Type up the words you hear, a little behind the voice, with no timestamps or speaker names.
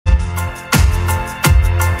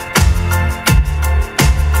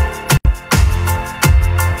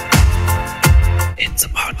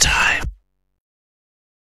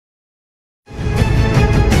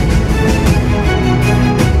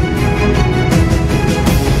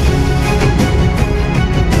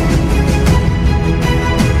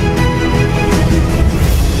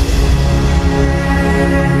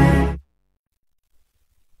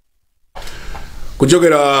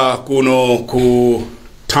Kuchokera kuno ku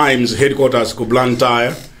Times headquarters ku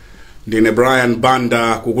Blantyre ndine Brian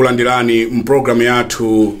Banda kukulandirani mprogram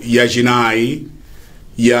yathu ya jinai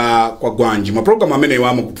ya Kwagwanji. Maprogram amene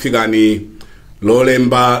wamo kufikani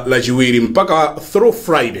lolemba la chiwiri mpaka through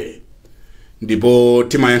Friday. Ndipo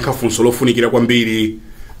timayankha funso lofunikira kwambiri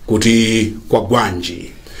kuti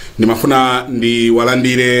Kwagwanji. Ndimafuna ndi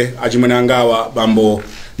walandire achimwene angawa bambo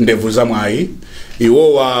Ndevu Zamwayi.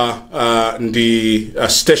 Iwowa ndi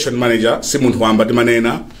station manager simunthu wamba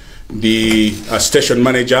timanena ndi station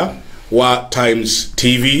manager wa Times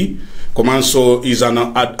TV. Komanso is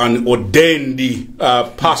an ordained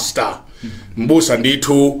pastor. Mbusa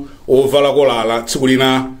ndithu ovala kolala tsiku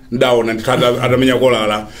lina ndaona ndithu atamenya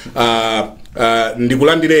kolala.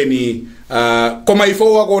 Ndikulandireni koma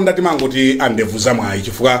ifo wakonda timangoti Ndevu Zamwayi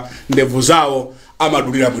chifukwa ndevu zawo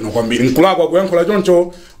amadulira bwino kwambiri. Nkulakwa kuyankhula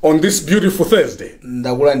choncho on this beautiful Thursday.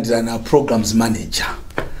 Ndakulandira na programs manager.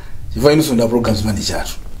 Chifukwa inu sonda programs manager.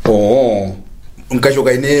 Oh.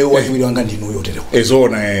 Nkachoka ine wachiwiri wanga ndinu yotereko.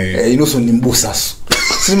 Ezona inu so ndi mbusaso.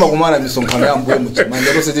 Sima kumana misonkhano ya mbuye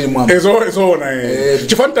muchimanja tose tili mwamba. Ezona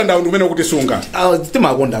chifanta ndawo ndumene kuti sunga.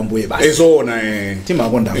 Timakonda mbuye basi. Ezona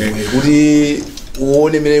timakonda mbuye kuti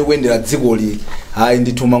uone mene kuendera dziko li hayi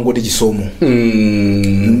ndithuma ngoti chisomo.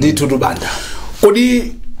 Ndithu tubanda.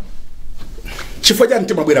 Kodi chifukwa chani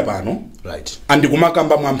timabwera pano? Right.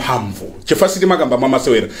 Andikumakamba mwamphamvu. Chifukwa sitimakamba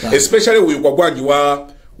mwamasewera. Especially uyu Kwagwanji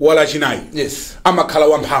wala chinai. Yes. Amakhala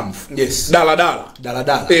wamphamvu. Yes. Daladala.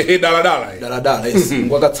 Daladala. Daladala. Yes.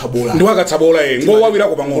 Ngwakatsabola. Ndiwakatsabola ngo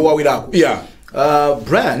wawirako pang'ono. Ngo wawirako. Yeah.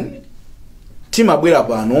 Brian timabwera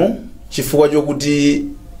pano chifukwa chokuti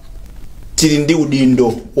tili ndi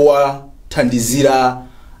udindo owathandizira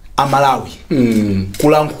amalawi.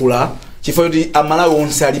 Kulankhula chifukwa kuti amalawi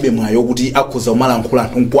onse alibe mwayo kuti akhoza kumalankhula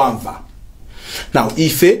anthu nkwamva. Now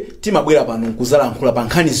ife timabwera pano kuzalankhula pa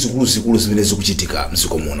nkhani zikulu zimene zikuchitika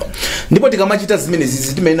mdziko muno. Ndipo tikamachita zimene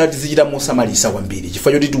zizi timayenera tizichita mosamalisa kwambiri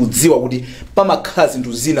chifukwa choti tikudziwa kuti pamakhala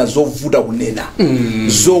zinthu zina zovuta kunena.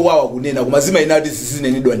 Zowawa kunena koma zimayenera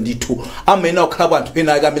tizinenedwa ndithu. Amayenera kukhala anthu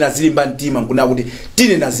ena amene azilimba mtima nkunena kuti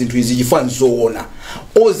tinena zinthu izi chifukwa nzoona.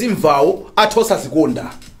 Ozimvawo athosa zikonda.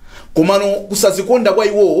 Komano kusazikonda kwa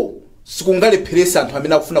iwo sikungalepheresa anthu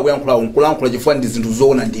amene akufuna kuyankhula chifukwa ndi zinthu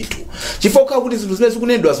zoona ndithu. Chifukwa kuti zinthu zimene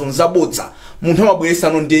zikunenedwa zonzabodza munthu amabweresa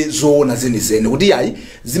ndi zoona zenizeni kuti yayi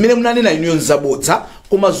zimene munanena inuyo nzabodza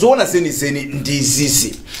koma zoona zenizeni ndi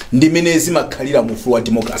izizi ndimene zimakhalira mu ufulu wa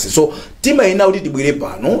democracy. So timayenera kuti tibwere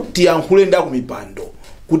pano tiyankhule ndi akumipando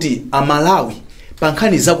kuti amalawi pa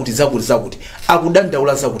nkhani zakuti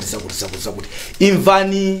akudandaula zakuti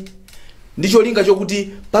imvani ndicho linga chokuti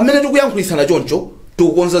pamene tikuyankhulitsana choncho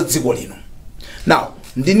tukonza dziko lino. Now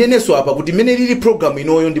ndineneso apa kuti mene lili program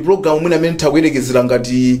inoyo ndi program mwina amene takuyerekezera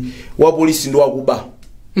ngati wa polisi ndi wakuba.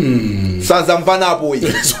 Sanza mvana apo iyi.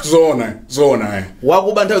 Zona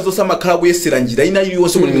wakuba nthawi zonse amakhala kuyesera njira ina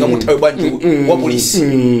iliyonse kuti ndingamuthawe bwanji wa polisi.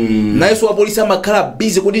 Nayenso wa polisi amakhala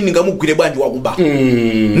busy kuti ndingamugwire bwanji wakuba.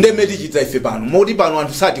 Ndemene tichita ife pano moti pano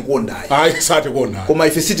anthu satikonda koma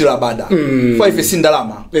ife sitilabada kwa ife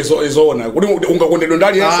sindalama. Ezona kuti ungakondedwa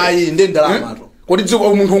ndali yense. Ayi ndi ndalama to. Kodi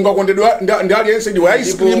dziko munthu ungakondedwa ndali yense ndi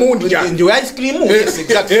ice cream ndi ice cream. Yes,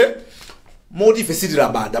 exactly. Moti ife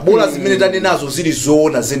sitilabada bola zimene tanenazo zili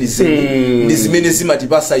zoona zenizeni ndi zimene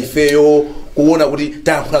zimatipasa ifeyo kuona kuti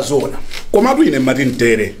tayankhula zoona. Komatu ine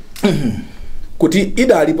matintere kuti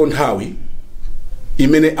idalipo nthawi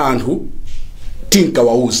imene anthu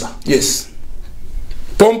tinkawauza. Yes.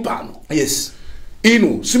 Pompano. Yes.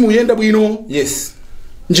 Inu simuyenda bwino. Yes.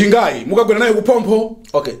 Njingayi mukagwera nayo kupompo.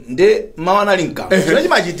 Okay, nde mawana linka. Chino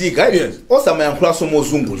chimachitika osamayankhulaso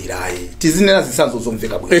mozungulirayi. Tizinena zisanzo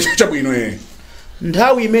zomveka bwino. Chabwino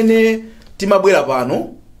nthawi imene timabwera pano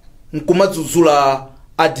nkumadzudzula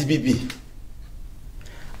ADPP.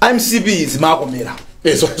 MCP zimakomera.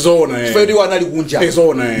 Zona chifukwa kuti wanali kunja.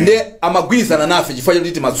 Nde amagwirizana nafe chifukwa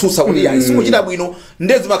kuti timatsutsa kuti ayi simuchita bwino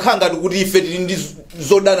nde zimakhala ngati kuti ife tili ndi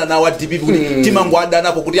zodana nawo ADPP kuti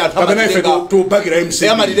timangwadanapo kuti anthu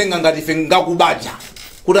amatitenga ngati ife ngakubanja.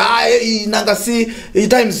 Kuti ayi nanga si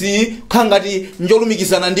Times khala ngati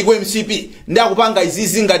njolumikizana ndi ku MCP ndi akupanga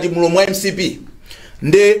izizi ngati mulomo wa MCP.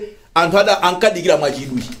 Nde anthu ankadikira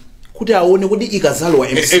mwachidwi kuti aone kuti ikazalwa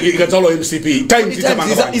MCP Times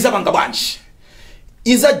izapanga bwanji.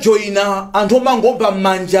 Iza joina anthu omangomba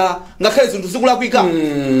mmanja ngakhale zinthu zikulakwika.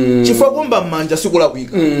 Chifukwa komba mmanja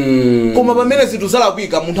sikulakwika. Koma pamene zinthu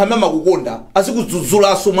zalakwika munthu amene amakukonda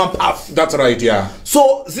azikudzudzulaso mwamphamvu. That's right, yeah. So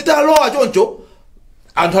zitalowa choncho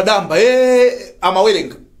anthu adamba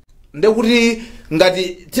amawerenga ndekuti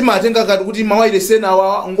ngati timatenga ngati kuti mawaire sena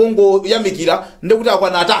wa ngongo yamikira ndekuti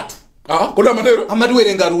akwana 3 Kodi matero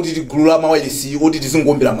amatiwerenga kuti tigulu la mawayilesi oti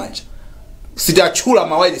tizingombera manja sitachula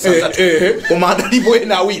mawayilesi atatu koma adalipo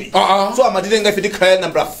ena awiri so amatitenga ife tikhala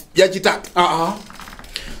number yachitatu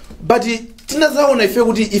but tinazaona ife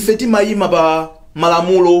kuti ife timayima pa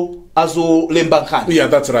malamulo azolemba nkhani. Yeah,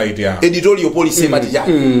 that's right, yeah. Editorial policy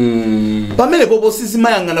matijani. Pamene popo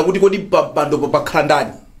sizimayangana kuti kodi pando pakhala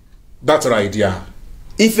ndani. That's right, yeah.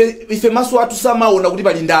 Ife maso atu samaona kuti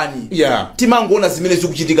pali ndani. Yeah. Timangoona zimene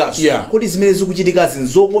zikuchitikazo. Yeah. Kodi zimene zikuchitikazi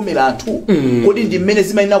nzokomera anthu. Kodi ndi mmene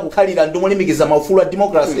zimayina kukhalira ndomolemekeza maufulu a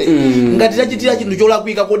democracy. Ngati tachitira chinthu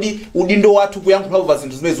cholakwika kodi udindo wathu kuyankhula over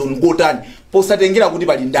zinthu zimenezo ngotani posatengera kuti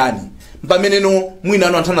pali ndani. Pameneno mwina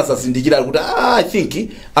anu anthu anasazindikira kuti I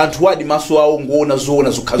think anthu wadi maso awo ngoona zoona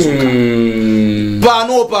zokhazuka.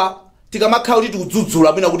 Panopa tikamakhala kuti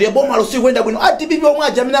tikudzudzula bwino kuti boma lo sikwenda bwino DPP omwe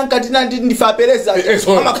aja amene ankati nandi ndifapereza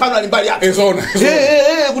amakhala ali mbali yake.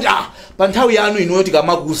 Kuti pa nthawi yanu inoyo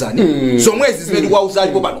tikamakuuzani zomwezi zimene tikuwauza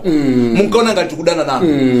alipo pano munkaona ngati tikudana nanu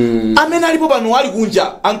amene alipo pano ali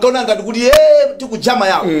kunja ankaona ngati kuti tikujama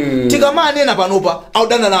yawo tikamanena panopa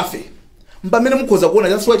audana nafe. Mpamene mukhoza kuona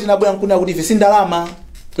chaswa tinabwera nkuna kuti ife sindalama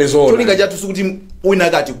cholinga chathu sikuti wina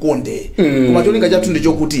akati konde koma cholinga chathu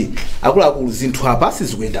ndicho kuti akuluakulu zinthu apa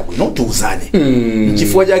sizikuyenda bwino tiuzane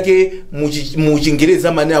chifukwa chake mu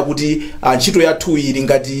Chingereza manena kuti ntchito yathu ili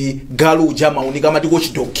ngati galu ujama unika amati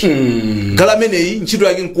kochidoki gala ameneyi ntchito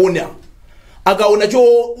yake nkuona akaona cho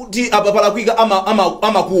kuti apa palakwika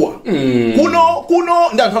amakuwa kuno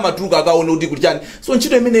ndi anthu amatuluka akaona kuti kuti chani so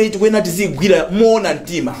ntchito imeneyi tikuyenera tizigwira moona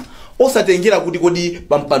mtima osatengera kuti kodi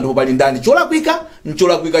pampando pali ndani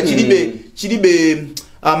cholakwika chilibe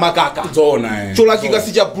makaka zona cholakwika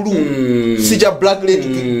si cha blue si cha black red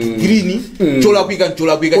green cholakwika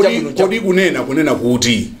chabwino kodi kunena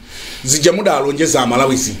kuti zija mudalonjeza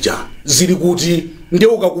Malawi zija zili kuti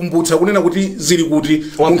ndiye ukakumbutsa kunena kuti zili kuti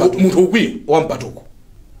munthu ukwi wampatuko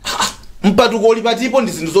mpatuko ulipatipo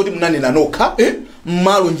ndi zinthu zoti munanena nokha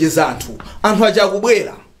mmalonjeza anthu aja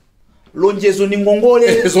kubwera lonjezo ni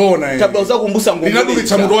ngongole zona tabauza kumbusa ngongole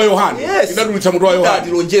inadulitsa mutu wa Yohana Yohana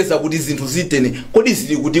lonjeza kuti zinthu zitene kodi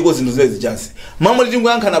zili kutiko zinthu zile zichasi mamwe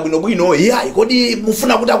tingoyankhana bwino yayi kodi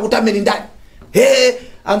mufuna kuti akutameni ndani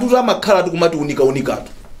anthu amakhala tikumati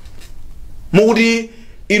unikatu mukuti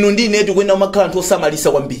inu ndine tikuenda umakhala anthu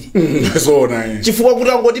osamalisa kwambiri zona chifukwa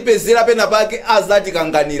kuti angotipezera pena pake azati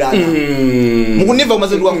kanganirana mukuniva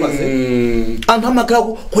mazetu kwafaze anthu amakhala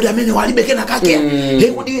kodi amene walibe kena kake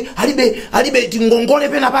kodi alibe tingongole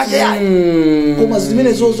pena pake yayi koma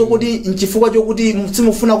zimene zozo kodi nchifukwa chokuti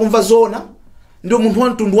simufuna kumva zona ndio munthu wa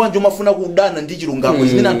mtundu wanje umafuna kudana ndi chilungamo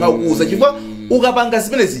zimene anthu akuuza chifukwa ukapanga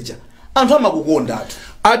zimene zija anthu amakukonda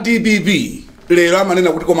DPP lero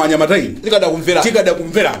amanena kuti koma anyamataini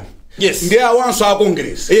tikadakumverani yes ndiye awanso a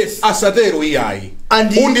Congress yes asatero iyayi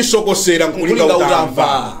undisokosera nkulinga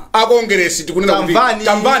utamva a Congress tikunena kuti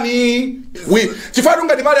kamvani chifatu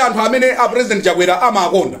ngati pale anthu amene a president Chakwera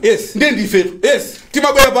amakonda yes ndiye ndifetu yes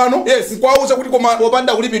timabwera pano yes nkwauza kuti koma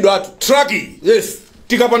popanda kulipidwa athu traki yes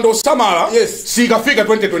tikapanda osamala yes sikafika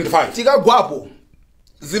 2025 tikagwapo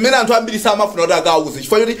zimene anthu ambiri samafuna kuti akauze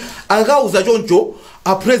chifukwa choti akauza choncho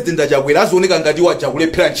a president Chakwera azioneka ngati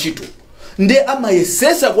wajakulephera ntchito ndiye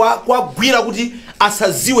amayesesa kwagwira kuti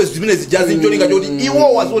asaziwe zimene zijazi ncholinga choti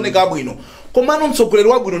iwo wazioneka bwino komano mtsogoleri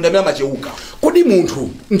wabwino ndi amene amacheuka kodi munthu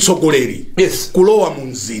mtsogoleri yes kulowa mu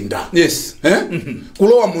mzinda yes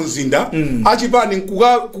kulowa mu mzinda achipani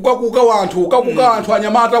kukakuka anthu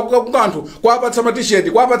anyamata kukakuka anthu kwapatsa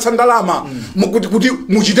matisheti kwapatsa ndalama kuti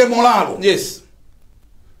muchite molalo yes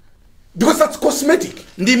because that's cosmetic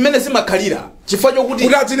ndi mmene zimakhalira chifukwa chokuti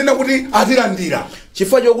kuti atinena kuti atilandira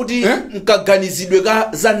chifukwa chokuti mkaganizidwe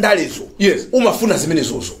za ndalezo yes umafuna zimene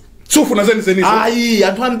zozo sufuna zenizo ayi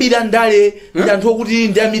anthu ambiri andale ndi anthu okuti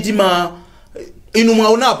ndi amitima inu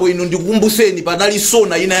mwaonapo inu ndikukumbuseni panali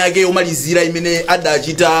sona ina yake yomalizira imene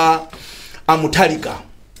adachita amuthalika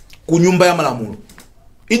ku nyumba ya malamulo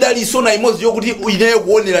idali sona imodzi yokuti ineyo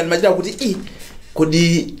kuonera ndimachita kuti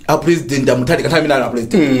kodi a president amuthalika nthawi imene ali a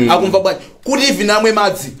president akumva bwanji kuti ivi namwe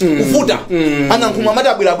madzi kufuta anankhuma amati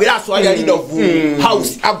abwerabweraso ali leader of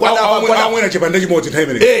house amwena chipande chimodzi nthawi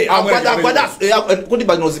imene agwadaso kuti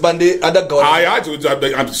pano zipande adagawa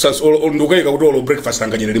ndikukaika kuti olo breakfast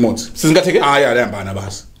anganyere limodzi sizingatheke ayambana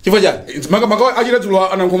basi chifukwa chani maka achita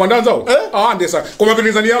dzulo anankhuma ndanzawo ndesa koma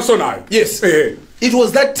pinizani yaso nayo yes it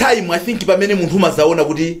was that time I think pamene munthu mazaona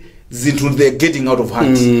kuti zinthu they're getting out of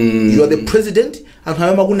hand you are the president anthu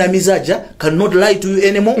amene makunamizaja cannot lie to you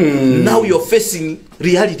anymore now you're facing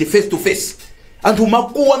reality face to face anthu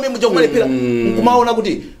makuwa amene muchakumalephera nkumaona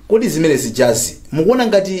kuti kodi zimene zijazi mukuona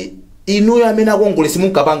ngati inuyo amene akongolesi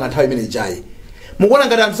munkapanga nthawi imene ijayi mukuona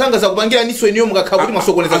ngati anthu sanga zakupangira niso eniyo mukakhala kuti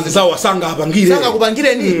mwasokoneza zawo sanga apangire sanga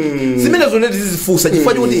kupangireni zimene zoneti zizifunsa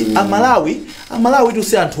chifukwa choti amalawi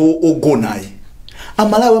tusi anthu ogonayi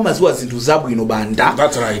amalawi amaziwa zinthu zabwino banda.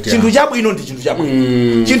 That's right, chinthu chabwino ndi chinthu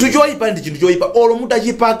chabwino chinthu choyipa ndi chinthu choyipa olo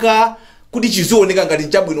mutachipaka kuti chizioneka ngati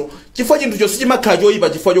chabwino chifukwa chinthu chonse chimakhala choyipa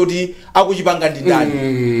chifukwa choti akuchipanga ndi ndani.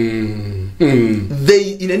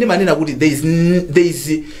 Inene manena kuti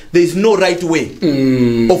there is no right way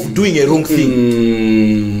of doing a wrong thing.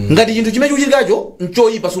 Ngati chinthu chimene chikuchitikacho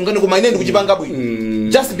nchoyipa sungane koma ine ndikuchipanga bwino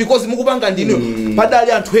just because mukupanga ndino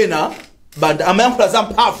padali anthu ena banda amayankhula za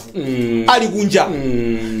mphamvu ali kunja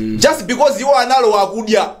just because iwo analo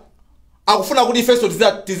akudya akufuna kuti ifeso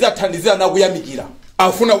tizathandizira na kuyamikira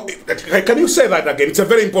afuna. Can you say that again? It's a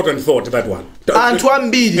very important thought, that one. Anthu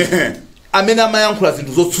ambiri amene amayankhula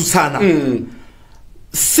zinthu zotsutsana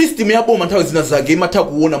system ya boma nthawi zina zake imatha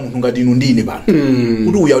kuona munthu ngati inu ndine pano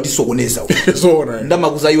kuti uya utisokoneza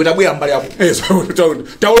ndamakuza iwe tabwera mbali yako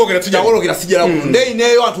taolokera sija lako nde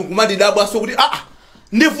ineyo anthu kumati dabwa so kuti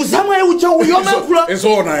ndevu zamwe ucha uyomankhula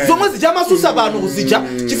zomwe zijamasusa pano kuzija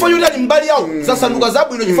chifukwa choti ali mbali yawo zasanduka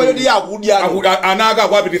zabwino chifukwa choti yakudya anaka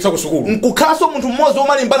akwapititsa ku sukulu nkukhaso munthu mmodzi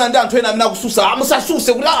omalimbana ndi anthu ena amene akususa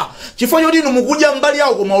musasuse kuti chifukwa choti inu mukudya mbali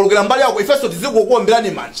yawo koma olokera mbali yako ifeso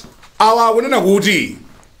tizikukuomberani manja. Awa kunena kuti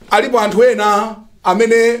alipo anthu ena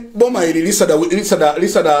amene boma ili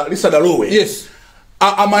lisadalowe. Yes.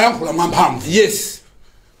 Amayankhula mwamphamvu. Yes.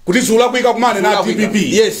 Kuti zula kuika kumane na DPP.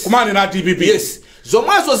 Yes. Kumane na DPP. Yes.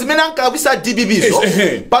 Zomwezo zimene ankabisa DPP zo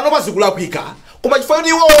pano pazikula kuika koma chifukwa choti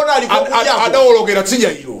iwo ona ali kukudyako adaolokera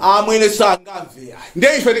tsidya ilo amwene sangamve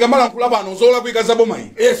ndiye ife tikamalankhula pano zola kuika za boma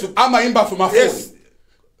iyi. Yes. Amayimba fu mafoni. Yes.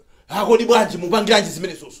 Kodi bwanji mupangiranji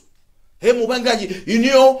zimene zoso mupangiranji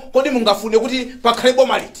iniyo kodi mungafune kuti pakhale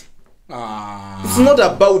boma liti. It's not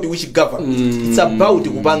about which government. It's about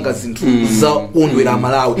kupanga zinthu za ondwera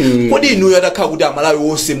Malawi. Kodi inu yatakhala kuti Malawi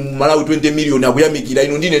wonse mu Malawi 20 million akuyamikira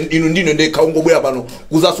inu ndine ndekha ungobwera pano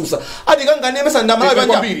kuzasusa. Ati kangane mesa nda Malawi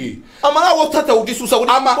banja. Amalawi otsatsa utisusa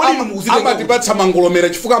kuti kodi inu muzite. Amatipatsa mangolomera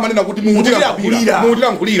chifukwa amanena kuti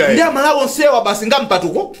muutilankulira. Ndi Amalawi onsewa basi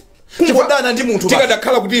ngampatuko. Kungodana ndi munthu.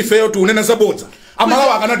 Tikadakhala kuti ifeyo tunena zabodza.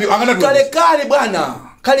 Amalawi akanati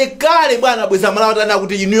kale bwana bweza Malawi tana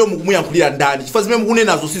kuti inuyo mukumuyankhulira ndani chifukwa zimene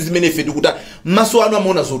mukunenazo si zimene ife tikuta maso anu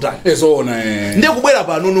amaona zotani. Ndiye kubwera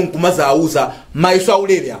pano nkumaza auza maiso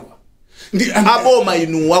aulere awa aboma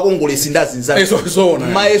inu akongolesi ndazinza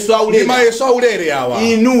maiso aulere awa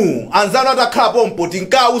inu anzano atakhala pompo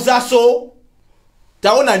tinkauzaso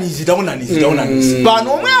taonanizi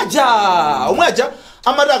pano omwaja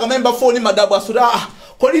amati akamemba foni madabu asuda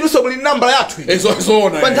kodi iluso muli namba yathu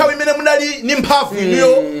pa nthawi imene munali ni mphamvu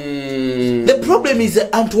inuyo. The problem is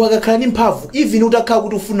anthu akakhala ni mphamvu even utakhala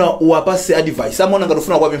kuti ufuna uwapase advice amaona ngati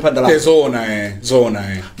ufuna kuwapempha ndalama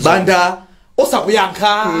banda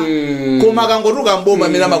osakuyankha koma kangotuka mboma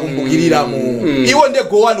amene amakumbukiriramu iwo nde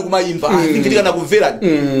gowani kumayimba ndingitikana kumverani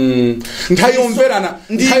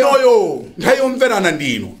ndiyomverana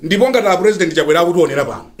ndino ndipo ngati president chakwera akutionera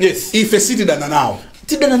pano. Ife sitidana nawo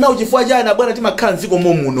chifukwa chana bwana timakhala nziko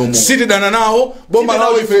momuno sitidana nawo boma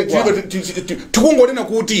lawo ife tikungonena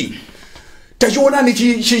kuti tachionani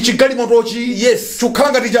chigalimotochi. Yes.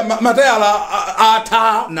 Chukhala ngati matayala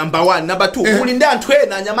atha. Number 1. Number 2 uli ndi anthu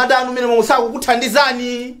ena anyamata anu mene musako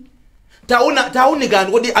kuthandizani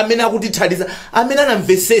taunikani kodi amene akutithandiza amene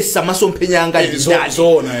anamvesesa masomphenya anga ndani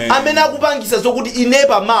amene akupangisa zokuti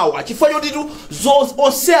inepa mawa chifukwa choti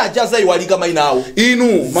onse ajaza iwalika maina awo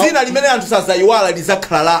inu zina limene anthu sazayiwala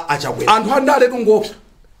lizakhala la achakwera anthu andale tungopsa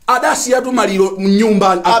adasiya tu maliro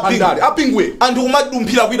mnyumba apingwe anthu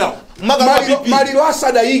kumadumphira kwinawo maliro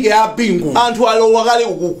asadayike apingu anthu alowa kale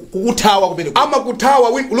kukuthawa kumene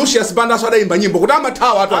amakuthawa Lucius Banda asadayimba nyimbo kuti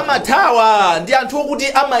amathawa ndi anthu okuti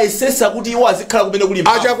amaesesa kuti iwo azikhala kumene kuli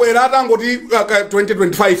achakwera atangoti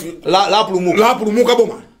 2025 lapulumuka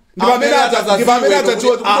boma ndipamene adzadziwa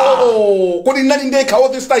kuti ndani ndekha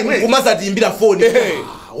all this time kumazatiimbira foni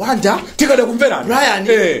wanda tikadakumverani Brian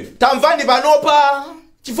tamvani panopa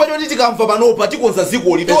chifukwa choti tikamva panopa tikonza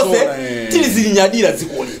zikoli tonse tilizilinyadira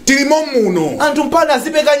zikoli tilimo muno anthu mpana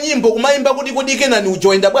azipeka nyimbo kumayimba kuti kodi kenani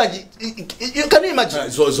ujoinda bwanji can you imagine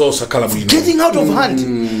sakhala bwino getting out of hand.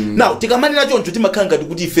 Now tikamanena choncho timakhala ngati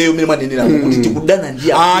kuti ifeyo mmene mwanenera kuti tikudana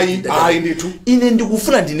ndi ayi ndithu ine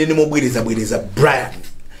ndikufuna ndinene mobwereza Brian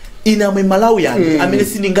ina mwe Malawi yani amene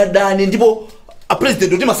sindingadane ndipo a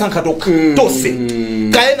president oti masankha tose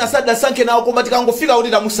kaena sada sanke nawo koma tikangofika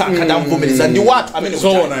kuti tamusankha tamvomereza ndi watu amene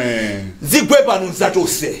zigwe pano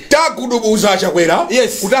nzatose takudubuza achakwera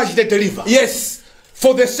yes kuti achite deliver. Yes.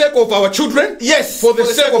 for the sake of our children, yes, for the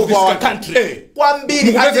sake of this our country.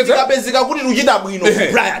 Kwambiri atikapezeka kuti luchita bwino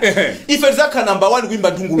Brian. Ife zakha number 1 kuimba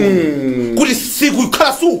ntungulu. Kuti siku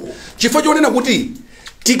ikhala suku. Chifukwa chonena kuti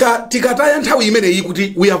tikataya nthawi imeneyi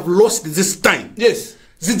kuti we have lost this time. Yes.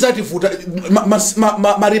 Zidzativuta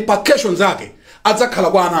ma repercussions ake adzakhala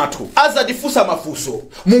kwa ana athu. Azatifusa mafuso.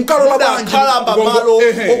 Munkalola bwanji khalamba malo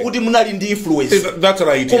okuti munali ndi influence. That's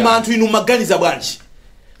right. Koma anthu inu maganiza bwanji.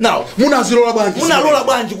 Now, munazilola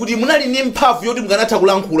bwanji kuti munali ni mphamvu yoti mkanatha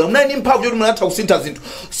kulankhula, munali ni mphamvu yoti mkanatha kusintha zinthu.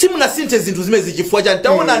 Simunasinthe zinthu zimene zichifukwa chani.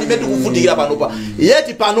 Taona ni metu kuvutikira panopa.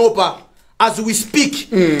 Yeti panopa as we speak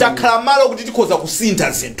takhala malo kuti tikhoza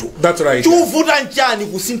kusintha zinthu. That's right. Chuvuta nchani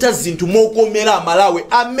kusintha zinthu mokomera Malawi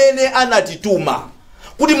amene anatituma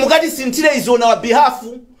kuti mukati sinthire izona wa behalf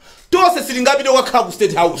tose silingapite kwakhala ku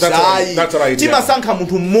State House. That's right. Timasankha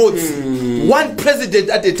munthu mmodzi, one president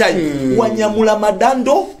at a time. Wanyamula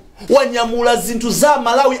madando, wanyamula zinthu za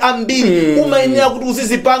Malawi ambiri. Umayenera kuti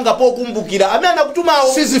uzizipanga pokumbukira amene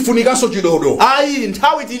anakutumawo. Sizifunikanso chidodo.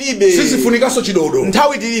 Nthawi tilibe. Sizifunikanso chidodo.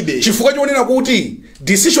 Nthawi tilibe. Chifukwa chonena kuti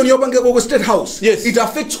decision yopanga ku State House, yes, it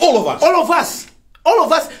affects all of us. All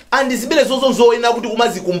of us and zibele zozozoyena kuti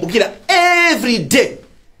kumazikumbukira every day.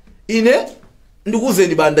 Ine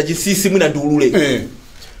ndikuzeni banda chisisi mwina ndiulule.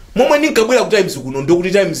 Momwe ninkabwera ku Times kuno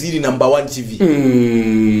ndokuti Times ili number 1 TV.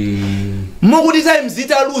 Mokuti Times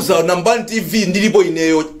italuza number 1 TV ndilipo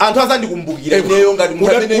ineyo. Anthu azandikumbukira ineyo ngati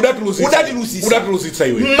munthu amene udatilusitsa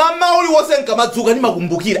iwe. Mama uli wose nkamadzuka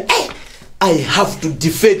nimakumbukira. I have to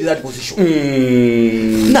defend that position.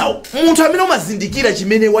 Now, munthu amene umazindikira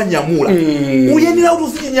chimene wanyamula. Uyenera kuti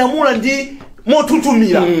uzinyamula ndi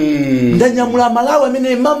motutumira. Ndanyamula Malawi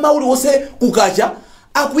amene mama uli wose kukacha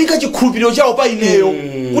akuika chikhulupiriro chawo pa ineyo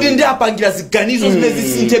kuti ndi apangira ziganizo zimene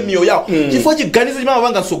zisinthe miyo yawo. Chifukwa chiganizo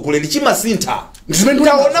chimapanga mtsogoleri chimasintha.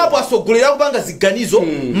 Taonapo atsogoleri akupanga ziganizo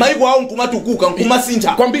maiko awo nkumatukuka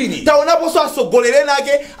nkumasintha kwambiri. Taonapo so atsogoleri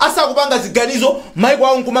ake asakupanga ziganizo maiko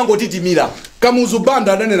awo nkumangotitimira. Kamuzu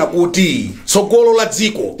Banda adanena kuti tsogolo la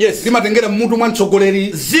dziko limatengera mmutu mwa mtsogoleri.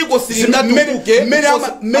 Dziko silingatukuke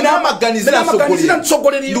mmene amaganizira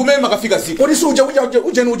mtsogoleri ndumene makafika dziko.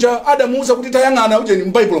 Kodi uja adamuuza kuti tayang'ana ujeni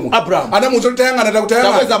m'Bible mu Abraham adamuuza kuti tayang'ana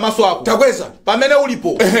takweza maso ako takweza pamene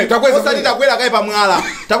ulipo takweza osati takwera kai pa mwala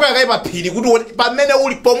takwera kai pa phiri kuti pamene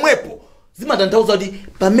ulipo mwepo zimatanthauza kuti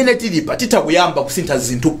pamene tilipa titakuyamba kusintha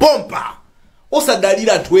zinthu pompa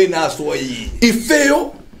osadalira anthu ena aso iyi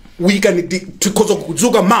ifeyo we can tikhoza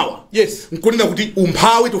kudzuka mawa. Yes. Nkunena kuti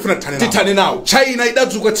umphawi tofuna tithane nawo. China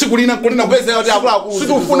idadzuka tsiku lina nkunena kupeza kuti akulu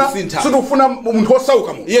sitofuna munthu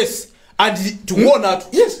osauka mu. Yes. And tikuona tu.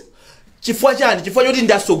 Yes. Chifukwa chani? Chifukwa choti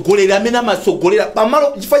ndi atsogoleri amene amatsogoleri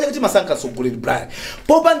pamalo chifukwa chake timasankha atsogoleri Brian.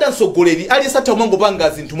 Popanda atsogoleri alisatha umangopanga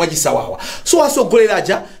zinthu mwachisawawa. So atsogoleri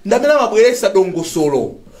aja ndi amene amabweretsa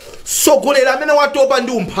dongosolo. Atsogoleri amene watopa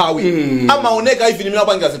ndi umphawi amaoneka even amene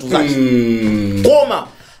apanga zinthu zake. Koma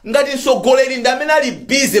ngati atsogoleri ndi amene ali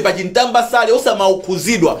busy pa chintambasale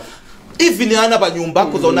osamaukuzidwa even ana pa nyumba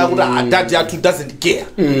kuzaona kuti dad athu doesn't care.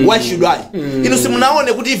 Why should I? Inu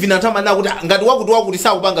simunaone kuti even anthu amana kuti ngati wakuti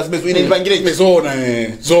sakupanga zimezo ine ndipangire zona.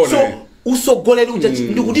 So usogoleri uja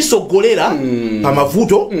ndikuti sogolera pa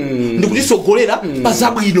mavuto ndikuti sogolera pa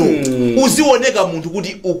zabwino uzioneka munthu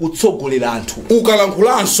kuti ukutsogolera anthu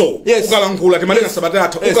ukalankhulanso. Ukalankhula timanena sabata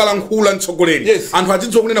atha ukalankhula mtsogoleri anthu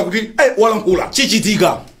adzidziwa kunena kuti walankhula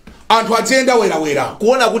chichitika anthu adziyenda wera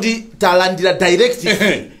kuona kuti talandira direct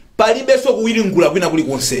palibenso kuwiringula kwina kuli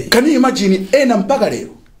konse. Can you imagine ena mpaka lero?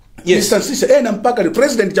 Yes. Ena mpaka lero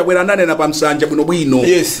president chakwera nanena pa msanja bwino.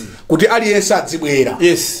 Yes. Kuti aliyense adzibwera.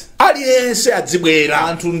 Yes. Aliyense adzibwera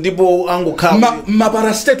anthu ndipo angokhala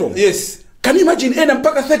maparastato. Yes. Can you imagine ena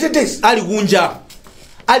mpaka 30 days ali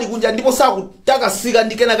kunja ndipo sakutakasika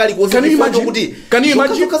ndikena kali konse. Can you imagine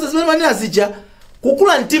kuti kaza zimene manena zija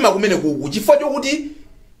kukula mtima kumene kuku chifukwa chokuti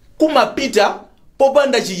kumapita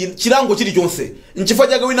popanda chilango chilichonse nchifukwa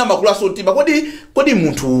chake wina makulaso mtima. Kodi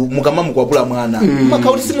munthu mukamamukwapula mwana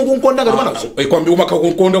makauti simukunkonda ngati mwana kwambiri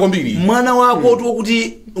umakhakunkonda kwambiri mwana wako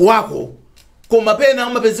kuti wako koma pena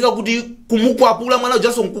amapezeka kuti kumukwapula mwana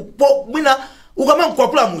ujaso mwina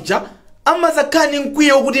ukamamukwapula muja amazakani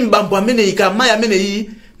mkwiye kuti mbambo amene ika mayi amene iyi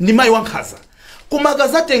ndi mayi wankhaza koma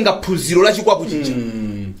akazatenga phunziro la chikwapu chija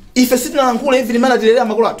ife sitinalankhula even mana tilelera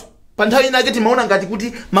makolo athu pa nthawi inake timaona ngati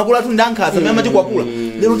kuti makolo athu ndi ankhaza amene amatikwapula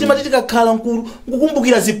lero timati tikakhala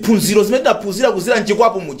kukumbukira ziphunziro zimene tidaphunzira kuzira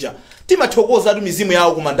mchikwapu muja timathokoza atu mizimu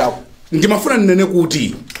yawo kumandako. Ndimafuna ninene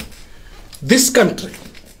kuti this country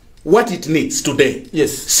what it needs today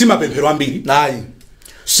yes simapemphero ambiri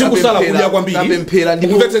sikusala kulia kwambiri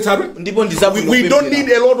ndipo we don't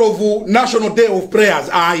need a lot of national day of prayers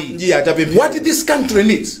what this country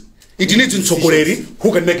needs, it needs mtsogoleri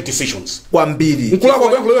who can make decisions kwambiri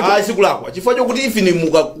sikulakwa chifukwa chokuti ifini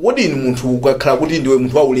mukakodini munthu ukakhala kuti ndiwe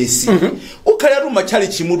munthu waulesi ukhale atu machali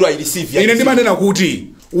chimutu ayireceive ine ndimanena kuti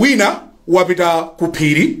wina wapita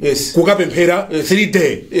kuphiri kukapemphera 3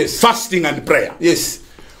 day fasting and prayer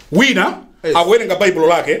wina akuwerenga baibulo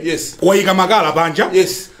lake wayika makala panja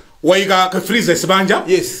wayika freezers panja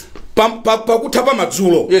pakutha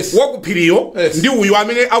pamadzulo wakuphiriyo ndi uyu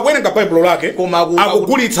amene akuwerenga baibulo lake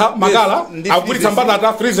akugulitsa makala akugulitsa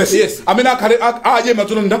mbatata freezers amene akhale aje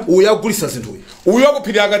madzulo nda uyu akugulitsa zinthu uyu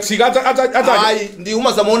akuphiriya akatsika ayi ndi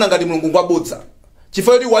umazamaona ngati mulungu ngwabodza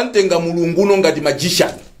chifukwa kuti wantenga mulungu no ngati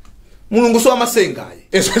magician mulungu so amasenga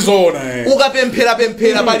esezona ukapemphera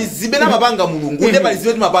pali zibe na mapanga mulungu ndi pali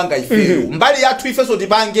zibe timapanga ifeyo mbali yathu ifeso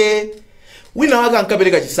tipange wina wake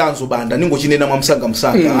ankapereka chisanzo banda ningochinena mwa msanga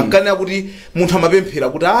ankanena kuti munthu amapemphera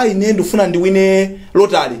kuti ine ndifuna ndiwine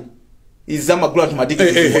lotari izamagula timatiki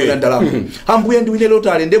kwa ndalama ambuye ndiwine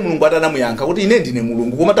lotari ndi mulungu atanamuyankha kuti ine ndine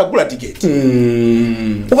mulungu koma tagula tiketi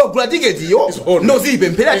ukagula tiketi yo ndo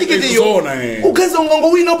zipemphera tiketi yo ukaza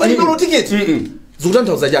ngongo wina pa ndolo tiketi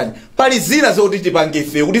zikutanthauza chani pali zina zoti tipange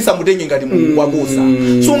ife kuti samutenge ngati mulungu wabusa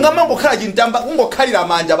so ngamangokhala chintamba ungokhalira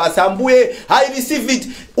manja basi ambuye I receive it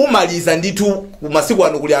umaliza ndithu masiku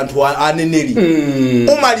ano kuli anthu aneneri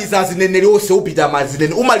umaliza azineneri onse upita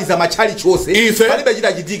mazinene umaliza machali chose palibe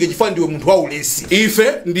chita chitike chifukwa ndiwe munthu waulesi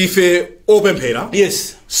ife ndife opemphera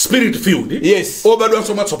spirit filled obadwa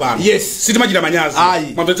somatsopano sitimachita manyazi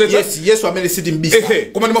mwamvetsetsa yesu amene sitimbisa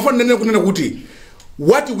koma ndimafuna kunena kuti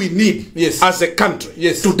what we need as a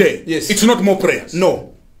country today, it's not more prayers. No.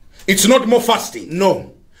 It's not more fasting. No.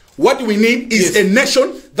 What we need is a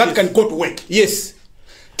nation that can go to work.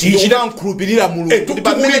 Tichidamkhulupirira mulungu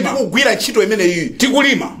pamene tikugwira ntchito imene iyi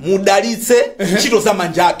tikulima mudalitse ntchito za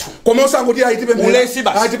manja athu koma osangoti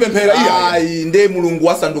ayitipemphera nde mulungu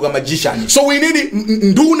wasanduka magician. So we need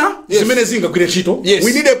nduna zimene zingagwira ntchito.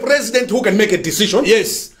 We need a president who can make a decision.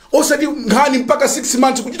 Osati ngani mpaka 6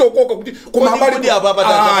 months kuchita ukoka kuti koma habari apa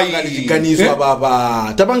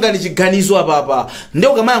tapangani chiganizo apa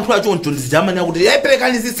ndio kama yankhula choncho ndizamani kuti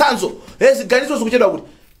perekani zitsanzo ziganizo zikuchedwa kuti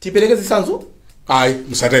tipereke zitsanzo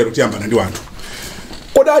musatero tiyambana ndi wanthu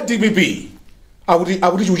koda DPP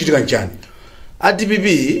akuti chikuchitika njani DPP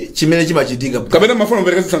chimene chimachitika kapena mafuna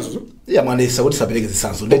mupereke zitsanzo mwanesa kuti sapereke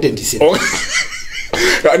zitsanzo ndete ndise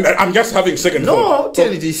I'm just having second thought. No,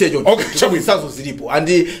 tell it is okay. Zitsanzo zilipo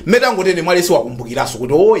and metangotene mwalesi wakumbukiraso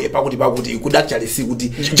kuti pakuti could actually see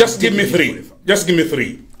kuti just give me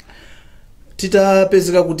 3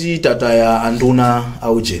 titapezeka kuti tataya anduna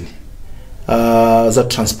aujeni za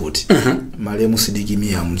transport malemu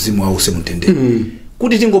sidikimia mzimu wa usemutende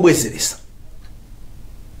kuti tingobwezeresa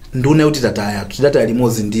nduna kuti tataya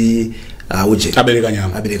limozi ndi ujeni abereka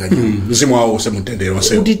nyama mzimu wa usemutende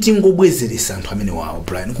wase kuti tingobwezeresa anthu amene wawo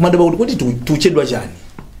Brian kumadaba kuti tuchedwa chani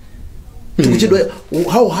tukuchedwa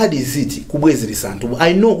how hard is it kubwezeresa anthu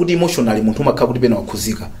I know kuti emotionally munthu makha kuti pena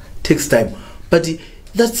wakhuzika takes time but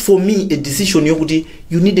that's for me a decision yokuti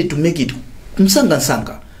you needed to make it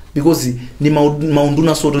msanga because ni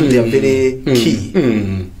maunduna soto they are very key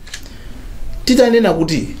titanena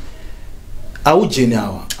kuti aujeni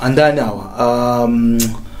awa andani awa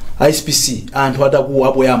ISPC anthu atakuwa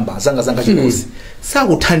apo yamba zanga chikozi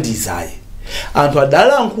sakuthandizaye anthu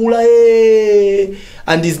adalankhula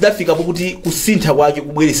andizidafika pokuti kusintha kwake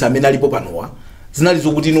kubweresa amene alipo panowa zinali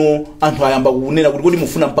zokuti no anthu ayamba kunena kuti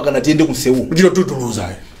mufuna mpaka natiyende kusewu jiro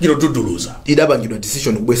idapangidwa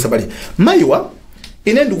decision kubwesa pali maiwa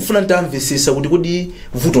ine ndikufuna ntamvesesa kuti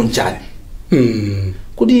vuto nchani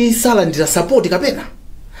kuti sala ndira support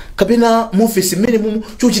kapena mofisi mmene mumu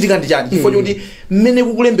chochitika ndi chani chifukwa choti mmene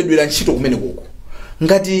kukulembedwera ntchito kumene koko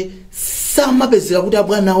ngati samapezeka kuti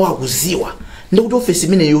abwana awo akuziwa ndikuti ofisi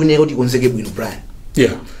imene yoneka kuti ikonzeke bwino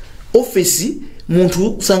Brian ofisi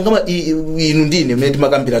munthu sangama inu ndine mmene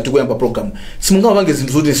timakambira tikuyamba program simungapange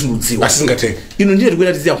zinthu zoti sindudziwa asingateke inu ndine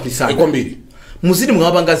tikuyenda tiziyankhulisana kwambiri muzidi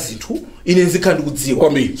mungapanga zinthu ine nzikhala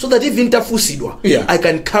ndikudziwa so that even tafusidwa I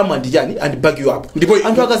can come and back you up ndipo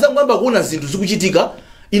anthu akazangamba kuona zinthu zikuchitika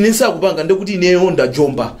ine nsakupanga ndekuti ineyo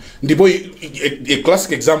ndajomba ndipo a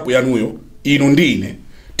classic example yanuyo inu ndine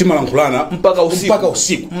timalankhulana mpaka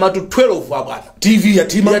usiku matu 12 abana TV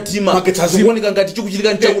yatima maketsazi kuoneka ngati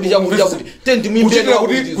chikuchitika nchakuti tendi muimbira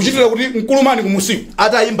kuchitira kuti mkulumani kumusiku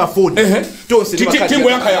atayimba phone tonse timbo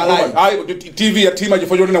yankha TV yatima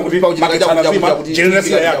chifukwa choti nakuti maketsazi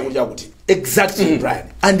generation yake exactly Brian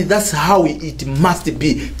and that's how it must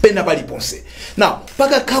be pena pali ponse now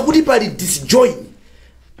paka kakuti pali disjoin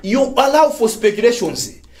you allow for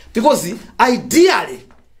speculations because ideally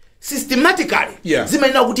systematically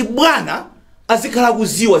zimaina kuti bwana azikhala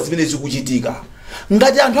kuziwa zimene zikuchitika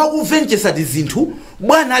ngati anthu akuvenchesa zinthu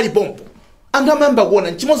bwana ali pompo anthu amayamba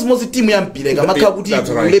kuona chimozimozi timu ya mpira ikamakhala kuti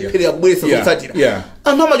kulepherera kubweretsa zotsatira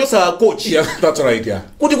anthu amachosa coach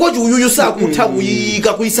kuti coach uyuyu sakutha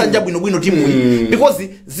kuyika kuisanja bwinobwino timu because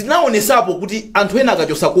zinaonesapo kuti anthu ena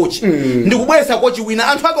akachosa coach ndi kubweretsa coach wina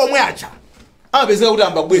anthu ake omwe acha amapezeka kuti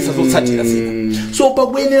amba kubweretsa zotsatira zina so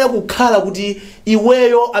pakuyenera kukhala kuti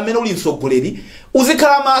iweyo amene uli mtsogoleri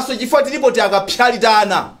uzikhala maso chifukwa tilipo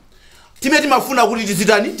akapyalitana timeti mafuna kuti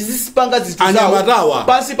tizitani tizisipanga zinthu anyamatawa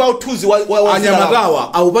pansi pa uthuzi wa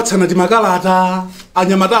anyamatawa akupatsana timakalata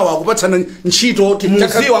anyamatawa akupatsana ntchito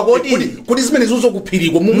mudziwa kuti zimene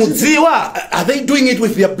zizokuphiriko mudziwa are they doing it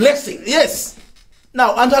with their blessing? Yes.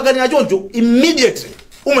 Now anthu akanena choncho immediately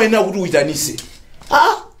umayenera kuti uitanise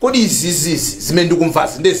kodi izizi zimene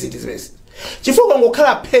ndikumvazi ndeziti zimene chifukwa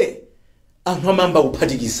ngokhala phe anthu amamba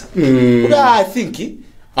kuphatikiza kuti I think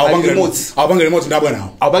awapanga remote ndabwanawo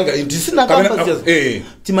awapanga ndisina kamba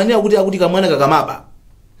timania kuti kamwana kakamaba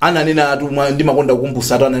ananena ndi makonda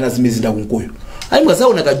kukumbusa ananena zimezi ndakunkoyo aimwe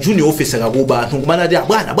zaona ka junior officer kakuba anthu kumana ati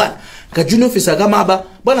bwana ka junior officer kamaba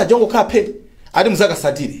bwana jongo kaphe ati muzaka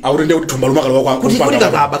satiri awurende kuti thumba lumakala wakwa kuti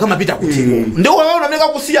kakaba kama pita kutiko ndio waona meka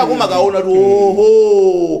kusiya koma kaona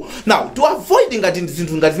tu now to avoid ngati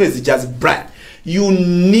zinthu ngati zimezi just Brian, you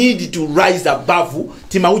need to rise above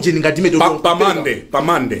timauje ngati medo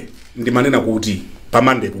pamande ndimanena kuti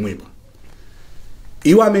pamande pomwepa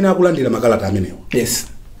iwo amene akulandira makalata amenewa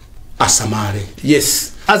asamale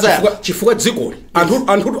chifukwa dziko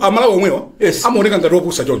anthu amalawi omwewa amaoneka ngati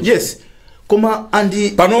opusa choncho koma andi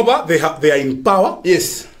panopa they are in power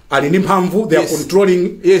ali ndi mphamvu they are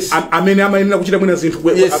controlling amene amayenera kuchita mwina zinthu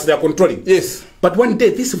they are controlling but one day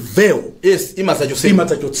this veil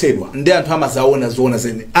imazachotsedwa ndi anthu amazaona zoona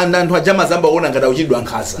zene anthu ajama zamba ona ngati uchidwa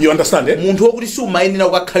nkhaza you understand munthu wokuti si umayenera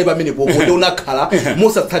kukhale pamene popo ndi unakhala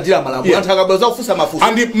mosatsatira malamulo anthu akabweza kufunsa mafunso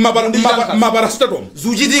andi maparastatum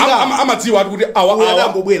zuchitika amadziwa kuti awa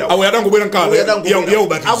adangobwera nkala ya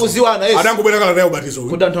ubatizo akuziwana adangobwera nkala ya ubatizo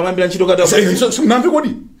kuti anthu amambira ntchito kati namve kodi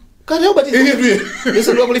kati ya ubatizo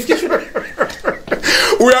yeso ndo qualification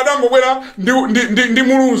uyu adangobwera ndi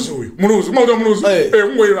muluzu mauta muluzu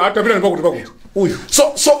ngoyo atapita ndi pakuti uyu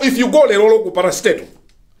so if you go lero ku parastato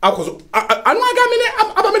akozo anwaka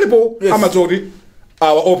amene apamenepo amadzoti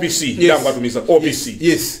our OPC yangu atumiza OPC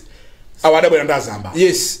our adabwera ndazamba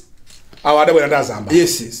adabwera ndazamba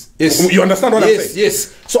you understand what I'm saying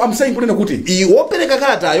so I'm saying kunena kuti iwopereka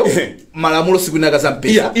kalatayo malamulo sikunaka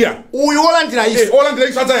zampesa uyu olandira iso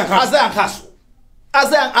azayankhaso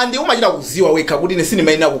andi umachita kuziwa wekha kuti ine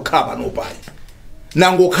sinimayenera kukhala pano pali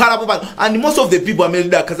nangokhala po pano and most of the people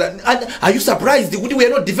are you surprised kuti we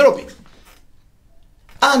are not developing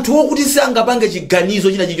anthu okuti sangapange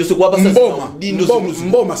chiganizo china chichonse kuwapasa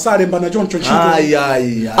mboma salembana choncho ntchito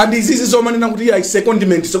and izizi zomanena kuti ya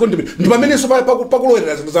secondment ndi pamenenso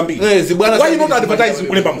pakulowera zinthu zambiri why not advertising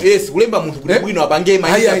kulemba munthu kuti bwino apange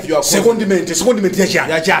secondment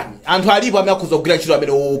yachani anthu alipo amene akhoza kugwira ntchito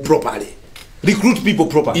amene properly recruit people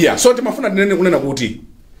properly so timafuna tinene kunena kuti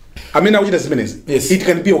amene akuchita zimenezi it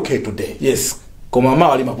can be okay today koma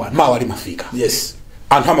mawa limafika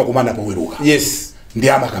anthu amakumana poweruka ndi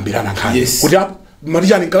amakambirana nkhani kuti apo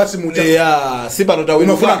matichani nkalasi mucha sipano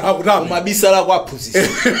tawinofuna umabisala kwa aphunzisi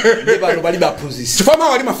ndi pano palibe aphunzisi chifukwa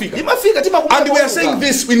mawa limafika timakumana and we are saying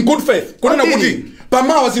this in good faith kunena kuti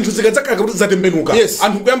pamawa zinthu zikadzakhala kuti zatembenuka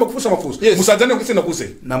anthu kuyamba kufunsa mafunso musadzane kusena kuse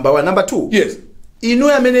number 1 number 2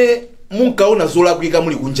 inu amene munkaona zolakwika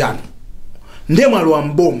muli kunjana ndiye mwalo wa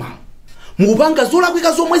mboma mukupanga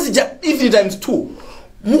zolakwika zomwe zija even times 2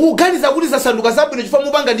 mukuganiza kuti zasanduka zabwino chifukwa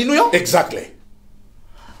mupanga ndinuyo exactly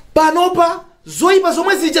panopa zoyipa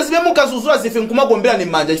zomwe zija zimene munkazuzula zife nkumagombera ni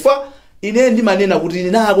manja chifukwa ine ndimanena kuti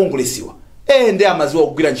ine akongolesiwa ndi amaziwa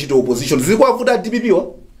kugwira ntchito opposition zikwavuta DPP wa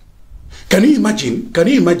can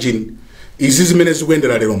you imagine izi zimene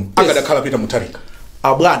zikuyendera lero akadakhala Peter Mutharika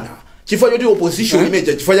abwana chifukwa choti opposition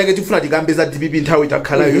imeja chifukwa chake tifuna tikambe za DPP nthawi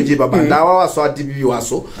itakhala yochepa bandawa waso a DPP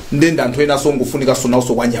waso ndenda anthu ena songofunika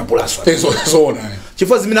sonauso kwa nyapulaso zoona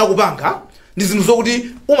chifukwa zimene akupanga ndi zinthu zokuti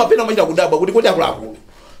umapena machita kudabwa kuti kodi akulaku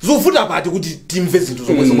zovuta pati kuti timve zinthu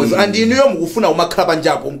zomwe and inuyo mukufuna umakhala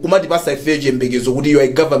panjapo mkumati pasa ifeje mbekezo kuti you are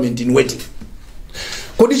a government in waiting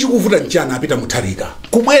kodi chikuvuta nchana apita Mutharika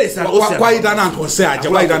kubweresa kwaitana anthu onse aja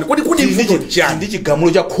kwaitana kodi mvuto nchana ndi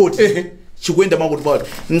chigamulo cha court chikuenda makuti pato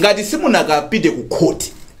ngati simunakapite ku court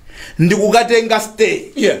ndikukatenga stay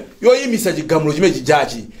yoyimisa chigamulo chimene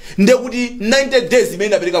chijachi ndiye kuti 90 days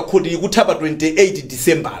imene apereka court ikuthapa 28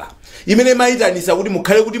 December imene maitanisa kuti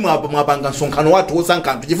mukhale kuti mwapanga msonkhano wathu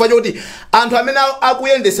osankha anthu chifukwa choti anthu amene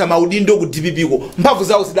akuyendesa maudindo ku DPP ko mphamvu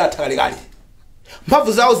zawo zidatha kalekale.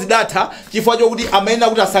 Mphamvu zawo zidatha chifukwa chokuti amayenera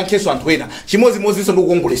kuti asankheso anthu ena chimodzimodzinso ndi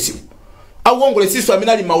kukongolesiwa. Akukongolesiso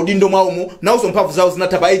amene ali maudindo mwawomo nawonso mphamvu zawo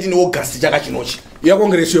zinatha pa 18 August chaka chinochi.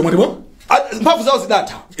 Yakongolesiwa mwatipo? Mphamvu zawo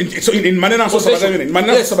zidatha. So in manena so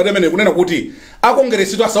sabadamene kunena kuti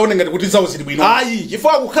akongolesiwa asaone ngati kuti zawo zili bwino. Ayi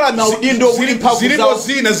chifukwa kukhala maudindo kuti mphamvu zawo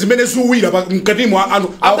zina zimene ziwira mkati mwa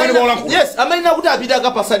anthu awali bolankhula. Yes, amayenera kuti apita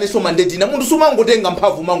akapasaneso mandate na munthu sumangotenga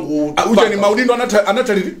mphamvu mangu. Ujani maudindo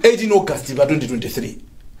anathaliri 18 August pa 2023.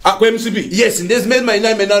 Kwa MCP. Yes, ndezimene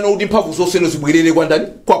maina kuti mphamvu zonseno zibwerere kwa ndani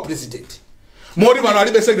kwa president. Mori bano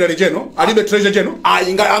alibe secretary general, alibe treasurer general.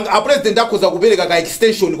 A president akhoza kupereka ka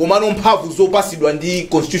extension komano mphamvu zopasidwa ndi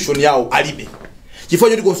constitution yawo alibe. Chifukwa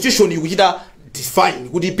choti constitution ikuchita define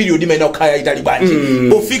kuti period imene ukhala itali bwanji.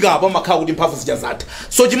 Pofika apa makhala kuti mphamvu zichazatha.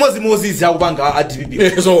 So chimodzimodzi zakupanga a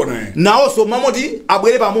DPP. Zoona. Nawonso mamoti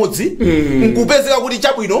abwere pamodzi nkupezeka kuti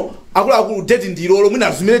chabwino akuluakulu date ndilolo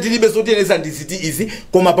mwina zimene tilibe zoteneza ndiziti izi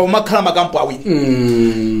koma pa makhala makampu awiri.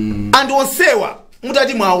 And onsewa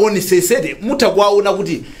mutati mwaonesesede mutakuwaona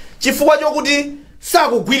kuti chifukwa chokuti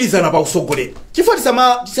sakugwirizana pa usogolera. Chifukwa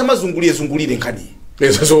tisamazungulire nkhani.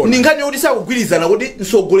 Ni nkhani yoti sakugwirizana kuti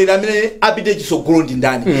msogolera amene apite chisogolo ndi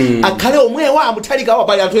ndani. Akhale omwewa amuthalikawa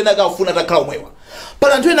pali anthu ena akafuna takhala omwewa.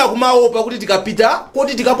 Pala anthu ena kumaopa kuti tikapita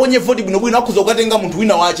kuti tikaponye voti bwinobwino akhoza kukatenga munthu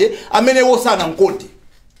wina wache amene wosana mkonde.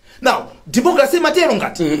 Now, democracy matero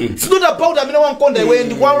ngati. It's not about amene wankonda iwe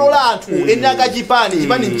ndi kwalola anthu ene akachipani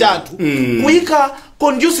mchanthu kuyika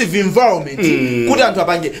conducive environment kuti anthu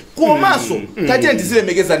apange. Komanso tatiye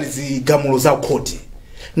ndizilemekezani zigamulo za khoti.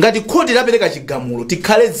 Ngati khoti lapereka chigamulo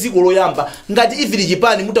tikhale dziko loyamba ngati even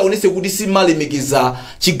chipani mutaonese kuti simalemekeza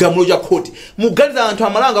chigamulo cha khoti. Muganiza anthu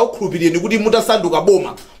amalanga okhulupirira kuti mutasanduka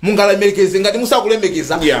boma mungalemekeze ngati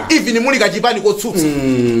musakulemekeza even muli kachipani kotsutsa.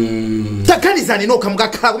 Taganizani nokha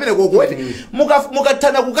mukakhala kumene kokwete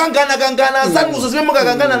mukathana kukangana zanuzo zimene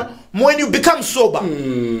mukakangana. When you become sober,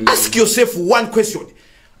 ask yourself one question: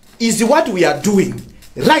 is what we are doing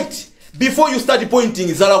right? Before you start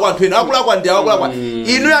pointing zala kwa anthu ena akulakwa ndi akulakwa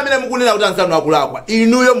inuyo amene mukunena kuti anzanu akulakwa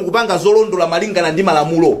inuyo mukupanga zolondola malingana ndi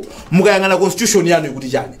malamulo mukayangana constitution yanu ikuti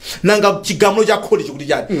chani nanga chigamulo cha khoti chikuti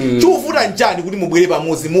chani chuvuta njani kuti mubwere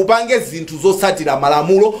pamodzi mupange zinthu zosatira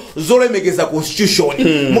malamulo zolemekeza constitution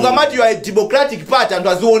mukamati you are a democratic party anthu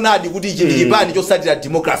azionadi kuti ichi ndi chipani chosatira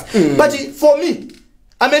democracy. But for me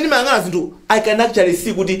amene mayangana zinthu I can actually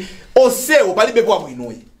see kuti onsewo palibepo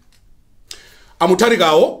abwinoyi.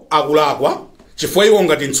 Amuthalikawo akulakwa chifukwa iwo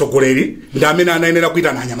ngati mtsogoleri ndi amene anayenera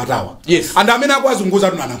kuita na anyamatawa. Yes. And amene akwazunguza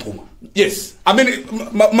atu nanankhuma. Yes. Amene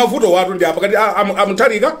mavuto watu ndi apa kati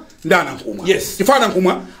amuthalika ndi anankhuma. Yes. Chifukwa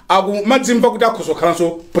anankhuma akumadzimva kuti akhozokhalanso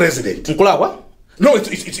president. Nkulakwa? No,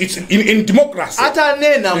 it's in democracy.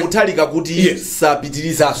 Atanena muthalika kuti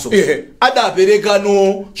sapitirizaso. Adapereka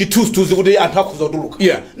no chithunzithunzi kuti anthu akhoza kutuluka.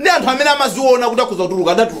 Ndi anthu amene amaziona kuti akhoza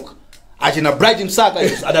kutuluka adatuluka. Achina Bright Msaka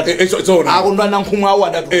adatuluka. Akondwa nankhumwa awo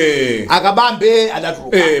adatuluka. Akabambe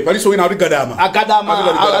adatuluka. Paliso wina ali gadama.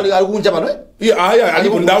 Akadama alikunja pano. Ali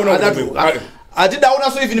kundauna adatuluka. Ati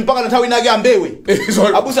dauna so even mpaka nthawi inake ambewe.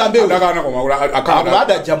 Abusa ambewe. Akana koma akana.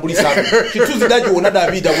 Adajambulisa. Chithunzi dachiona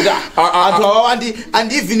Davida kuti anthu awa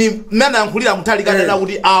and even mana yankhulira muthalika nena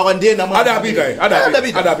kuti awa ndiyena mwa.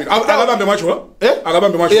 Adapita. Akabambe macho.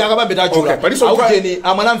 Akabambe macho. Akabambe tachula. Aujeni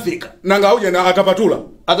amanamvika. Nanga aujeni akapatula.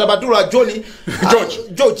 Atapatula George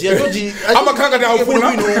amakanga na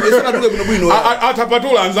ufuna esana tuke bino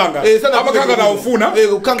atapatula anzanga amakanga na ufuna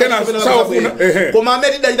kena saufuna koma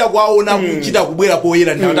ameti dalira kwaona kuchita kubwera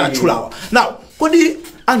poyera ndi atachulawa. Now kodi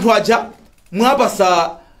anthu aja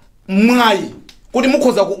mwapasa mwayi kuti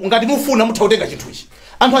mukhoza ngati mufuna mutautenga chinthuchi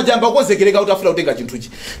anthu aja ambakozekereka kuti afuna kutenga chinthuchi.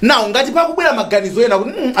 Now ngati pakubwera maganizo ena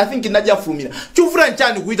kuti I think ndajafumira chufuna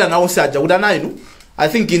nchani kuita nawo saja kuti anainu I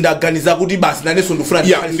think ndaganiza kuti basi naneso ndufuna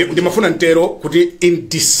ndimafuna ntero kuti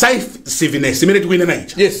indecisiveness imene tikuina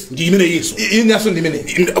naija. Yes. Ndi imene Yesu. Inaso ndi imene.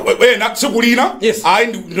 Ena sikulina. Ayi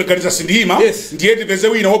ndaganiza sindima. Ndiye tipeze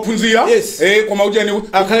wina wophunzira. Koma ujani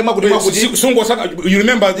akhale makuti sungo saka you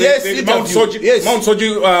remember the Mount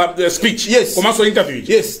Soji speech. Koma so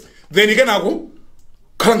interview. Then ikenako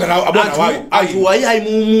kanga abona wayi ayi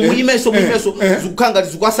muimeso zukanga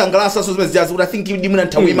zikwasangalasa so zimene ziyazi kuti I think ndimuna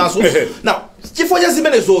nthawi imaso. Now chifukwa cha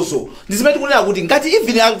zimene zozo ndi zimene tikunena kuti ngati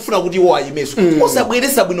even akufuna kuti iwo ayimeso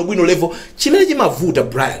osabweresa bwinobwino level chimene chimavuta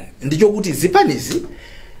Brian ndicho kuti zipanizi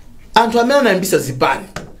anthu amene anayambisa zipani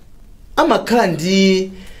amakhala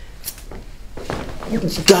ndi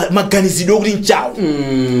maganizidwe kuti nchawo.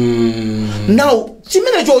 Now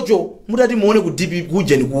chimene chocho mutati muone ku DP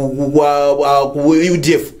kuja ni ku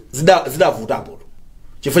UDF zidavutapo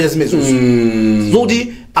chifukwa cha zimenezo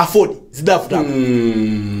zoti afford zidavutapo.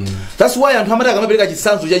 That's why anthu amati akamapereka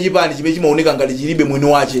chitsanzo cha chipani chimene chimaoneka ngati chilibe mwini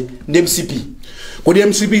wache ndi MCP. Kodi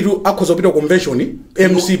MCP tu akhoza kupita convention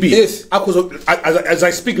MCP yes akhoza as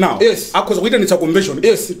I speak now yes akhoza kuita nitsa convention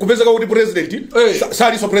yes kupezeka kuti president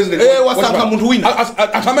sali so president wasaka munthu wina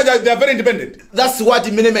atamaja they are very independent. That's what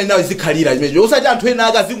imene now izikhalira chimene osati anthu ena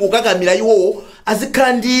akazingokakamira iwo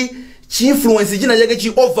azikhala ndi chi influence china chake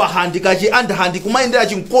chi overhand ka chi underhand kumayendera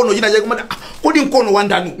chinkono china chake kumati kodi mkono wa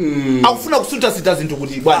ndani akufuna kusuta sita zinthu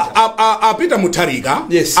kuti bwana apita mutharika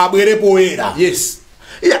yes abwerepo era yes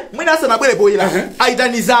yeah mwina asana abwerepo era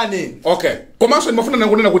aitanizane okay komanso ndimafuna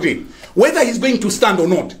nangonena kuti whether he's going to stand or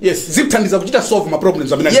not yes zikuthandiza kuchita solve ma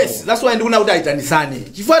problems amene yes that's why ndikuna kuti aitanizane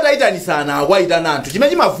chifukwa aitanisana akwaitana anthu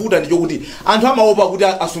chimene chimavuta ndicho kuti anthu amaopa kuti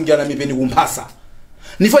asungiana mipeni kumphasa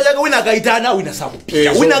nifo yake wina akaitana wina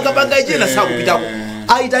sakupita wina akapanga ichena sakupitako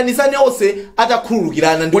aitanisane ose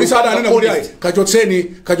atakhululukirana ndi polisi adanena kuti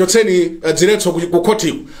kachotseni dziretso ku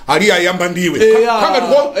court ali ayamba ndiwe kanga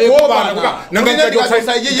ndikobana nanga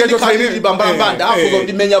kachotseni bambanda afuza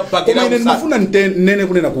kundimenya pakena ine ndifuna nene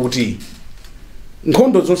kunena kuti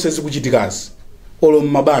nkhondo zonse zikuchitikazi olo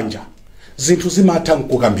mabanja zinthu zimatha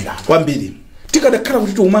nkukambirana kwambiri tikadakhala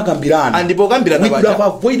kuti tiumakambirana andipo kambirana we could have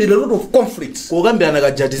avoided a lot of conflicts kukambirana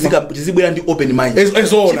kajati tizibwera ndi open mind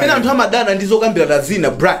chimene anthu amadana ndi zokambirana zina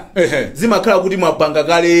Brian zimakhala kuti mwapanga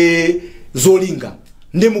kale zolinga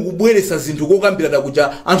ndi mukubweresa zinthu kokambirana kuja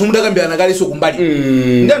anthu mudakambirana kale so kumbali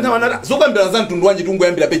ndi anthu amanata zokambirana za mtundu wanji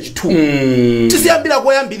tungoyambira page 2 tisiyambira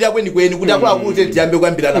koyambirira kweni kuti akulu tiyambe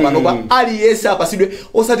kuyambirana panopa ali yese apasidwe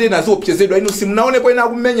osati ena ziopsezedwa ino simunaonepo ena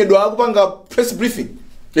akumenyedwa akupanga press briefing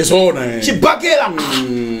chibakera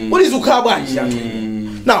ulizukhala bwanji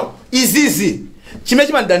now izizi chimene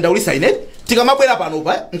chimadandaulisa ine tikamabwera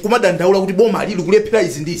panopa nkumadandaula kuti boma lili kulephera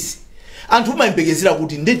izi ndisi anthu umayembekezera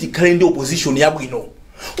kuti ndeti khale ndi opposition yabwino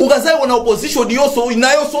ukazayiona opposition yonso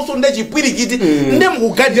inayonso nde chipwirikiti nde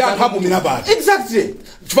mukugadira anthu abumira pati exactly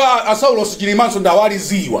chifukwa asaulos chilimanso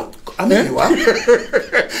ndawaliziwa amenewa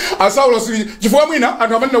asaulos chifukwa mwina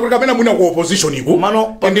anthu amanena kuti kapena mwina ku opposition iku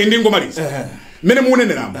ndi ngomaliza mene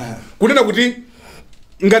muuneneramu kunena kuti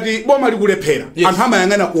ngati boma likulephera anthu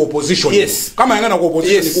amayang'ana ku opposition amayang'ana ku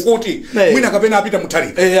opposition kukuti mwina kapena apita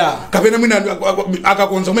mutharika kapena mwina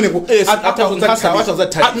akakonza umene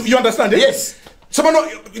you understand yes somano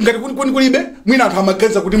ngati kulibe mwina anthu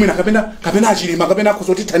amaganiza kuti mwina kapena achilima kapena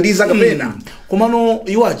akuzotithandiza kapena komano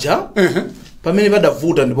iwaja pamene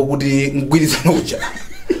padavuta ndipo kuti mgwirizano uja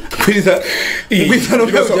mgwirizano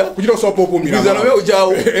uja kuchita usopopumira mgwirizano uja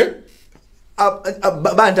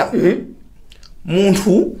banda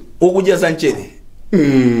munthu okudya za mchere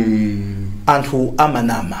anthu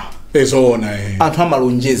amanama ezona anthu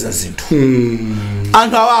amalonjeza zinthu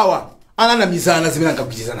anthu awawa ananamizana zimene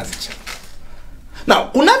ankagwirizana zicha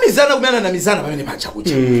now kunamizana kumene ananamizana pamene pacha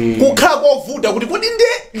kucha kukhala kovuta kuti kodi nde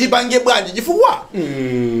ndipange bwanji chifukwa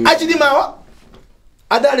achilimawa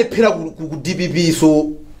adalephera ku DPP so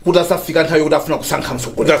kuti asafika nthawi yokuti afuna kusankha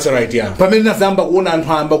msogolero. That's right, yeah. Pamene nazamba kuona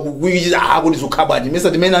anthu amba kukuyiza kuti zokhabwaji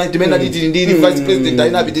mesa timena titi ndi vice president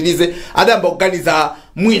ayinapitirize adamba kuganiza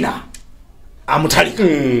mwina amuthalika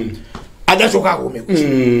adachoka kome kuja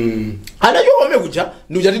adachoka kome kuja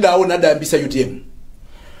ndikuja tidaona adayambisa UTM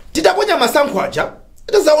titaponya masankho aja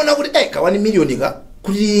tazaona kuti eka 1 million ka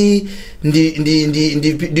kuti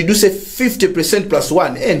ndiduse 50% plus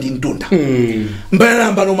 1 ndi ndunda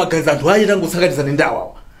mbalamba no magaza anthu ayi tangosakatiza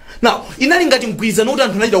ndawa. Now inali ngati mgwirizano kuti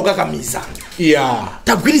anthu anachita kukakamiza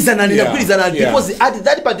tagwirizana because at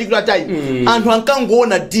that particular time anthu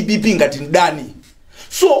ankangoona DPP ngati ndani.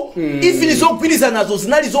 So if ni zogwirizana nazo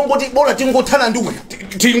zinali zongoti bora tingothana ndi uyu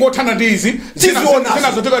tingothana ndi izi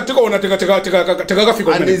zinazo tikaona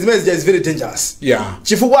tikakafika and this message is very dangerous.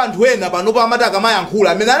 Chifukwa anthu ena panopa amati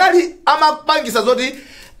akamayankhula amene anali amapangisa zoti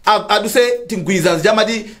aduse tingwirizana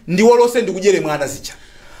jamati ndiwolose ndikudyere mwana zicha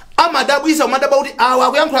amadabwisa umadaba kuti awa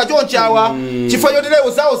akuyankhula chonchi awa chifukwa choti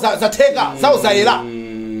lero zawo zatheka zawo zayera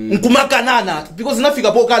nkumakanana because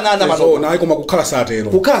zinafika pokanana pano na koma kukhala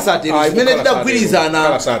satero zimene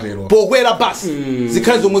tidagwirizana pokwera basi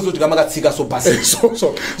zikhale zomwe zoti kamakatsika so basi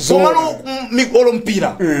komano mikolo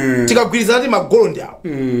mpira tikagwirizana ndi magolo ndi awo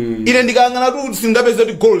ine ndikangana tu singapeza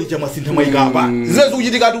kuti golo lija mwasintha mwayikapa zimene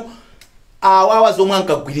zikuchitika tu awawa zomwe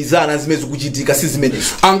ankagwirizana zimene zikuchitika si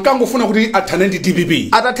zimenezo ankangofuna kuti athane ndi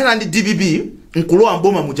DPP atathana ndi DPP nkulowa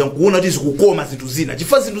mboma muja nkuona kuti zikukoma zinthu zina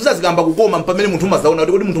chifukwa zinthu zina zikamba kukoma pamene munthu umazaona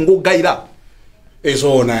kuti munthu ngogayira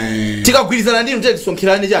ezona tikagwirizana ndi mtete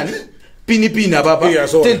tisonkhirane chani pini apapa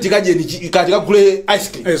tentikaje katika gule ice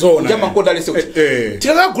cream njama nkonda lese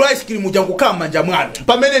tikaka gule ice cream mujangu kama manja mwana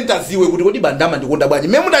pamene ntaziwe kuti kodi bandama ndikonda bwanji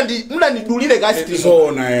me mudandidulire ka ice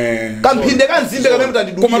cream kamphinde kanzimbe kamene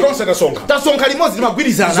mudandidulire koma tonse tasonka limodzi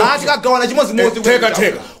limagwirizana atikagawana chimodzi teka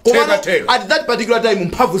at that particular time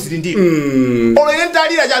mphamvu zili ndi olo ine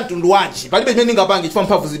ntalira cha mtundu wanji palibe chimene ndingapange chifukwa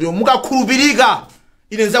mphamvu zili mukakhulupirika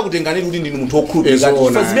ine nzakutenganira kuti ndinu munthu okhulupirika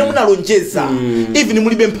chifukwa zimene munalonjeza even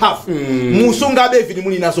mulibe mphamvu musungabe even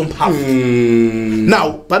muli nazo mphamvu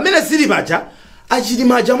now pamene zili paja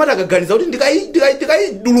achilimaja amatakaganiza kuti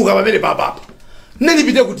ndikayiduluka pamene papapa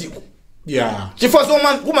nenipite kutiko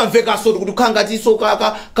chifukwa kumamveka soto kuti khangatiso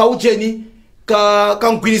kaujeni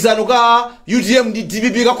kamgwirizano ka UDM ndi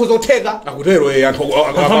DPP kakhoza kutheka akutero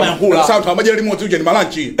anthu amajera limodzi ujeni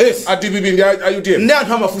malanchi a DPP ndi a UDM ndi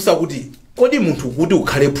anthu amafunsa kuti kodi munthu kuti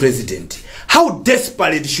ukhale president how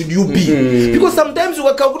desperate should you be because sometimes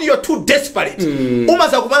ukakhala kuti you are too desperate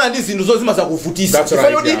umazakumana ndi zinthu zozimazakuvutisa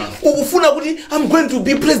kuti ukufuna kuti I'm going to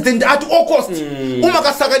be president at all cost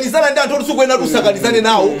umakasakanizana ndi anthu oti sikuyenera usakanizane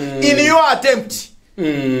nawo in your attempt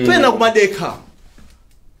pena kumadekha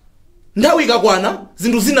ndawi ikakwana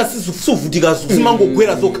zinthu zina sizuvutika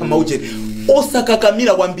zimangogwera zokha maujeni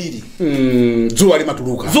osakakamira kwambiri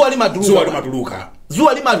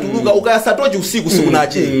zuwa limatuluka ukayasatoji usiku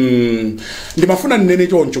sikunache ndimafuna ninene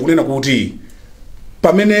choncho kunena kuti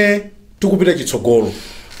pamene tikupita chitsogolo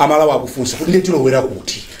amalawa akufunsa kuti ndiye tilowera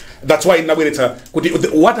kuti that's why nabweretsa kuti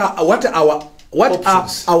what are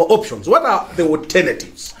our options, what are the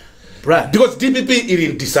alternatives, Brian? Because DPP ili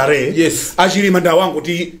in disarray. Yes. Achili manda wangu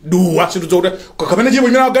ti duwa sintu zokuta kapena chilipo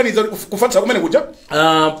chimene organiza kufatsa kumene kuja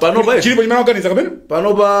panoba chilipo chimene organiza kapena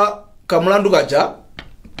panoba kamulandu kaja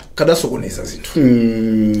kadasokoneza zinthu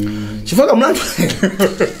chifukwa kamulandu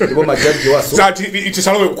ndipo majaji waso zati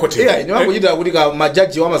itisalowe kukhotera yeah ni wangu chita kuti ka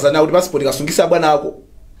majaji wamazana kuti passport kasungisa bwana ako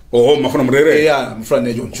mafuna murere yeah mfuna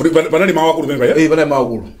nejo kuti banani mawakulu pemba ya banani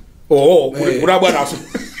mawakulu kuti bwana asu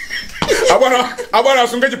abwana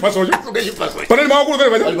asunge chipasocho banani mawakulu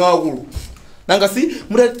pemba ya mawakulu nanga si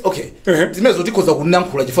muda okay zimezo tikoza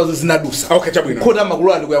kunankhula chifazo zinadusa okay chabwino khona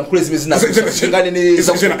makulu andi kuyankhule zimene zinadusa ngane ne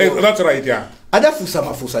that's right yeah adafusa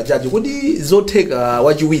mafusa jaji kuti zotheka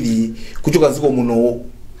wachiwiri kuchoka ziko muno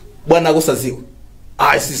bwana akosaziwe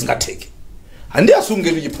sizingatheke andi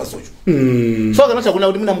asunge ndi chipasocho so akanacha kuna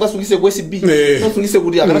kuti mina mukasungise ku SB asungise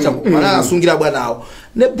kuti akanacha mana asungira bwana awo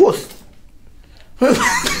ne boss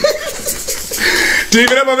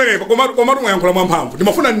tivile pamene koma tumwayankhula mwamphamvu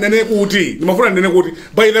ndimafuna ninene kuti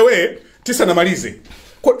by the way tisanamalize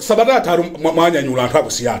sabata yathu mwanyanyula anthu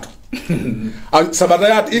akusiyatu sabata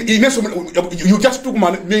yathu ineso you just took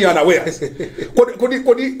me unaware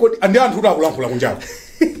kodi andi anthu kuti akulankhula kunjalo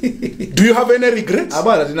do you have any regrets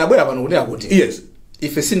abala tinabwera pano kuti akuti yes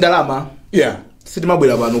ife sindalama yeah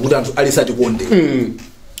sitimabwera pano kuti anthu alisati konde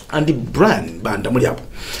andi Brian Banda muli apo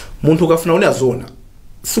munthu ukafuna une azona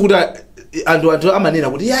sikuti anthu amanena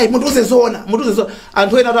kuti yayi munthu uzezona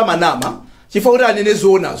anthu ena amanama chifukwa kuti anene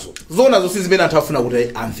zonazo sizimene anthu afuna kuti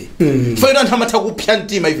amve chifukwa kuti anthu amatha kupya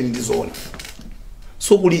mtima even ndi zona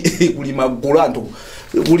so kuli magulu anthu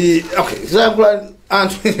kuli okay zakula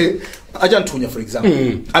anthu achantunya for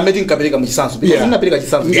example ameti nkapereka mu chisanso because ninapereka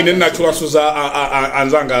chisanso ine natchula suza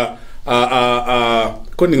anzanga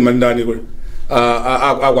kodi ngimandani kuli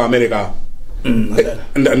akwa America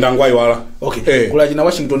ndangwai wala okay kula china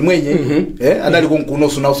Washington mwenye anali konkuno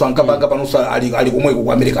sunauso ankapanga panoso ali komweko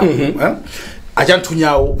ku America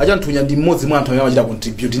achantunya ndi mmodzi mwa anthu amachita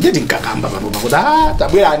contribute ndiye tinkakamba panopa kuti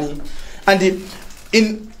tabwerani and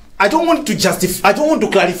I don't want to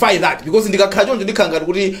clarify that because ndikakhala chonjo ndikhanga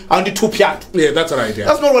kuti andi two pyatu yeah that's right yeah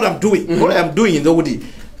that's not what I'm doing what I'm doing is kuti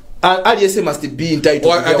aliese must be entitled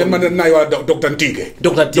to Dr.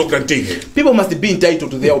 Ntige. People must be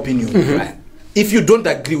entitled to their opinion right? If you don't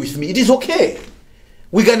agree with me it is okay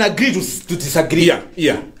we can agree to disagree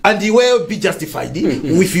yeah and you will be justified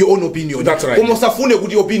with your own opinion that's right komosafune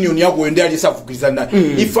kuti opinion yako ende alisafukizana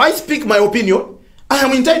if I speak my opinion I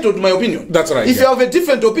am entitled to my opinion that's right if you have a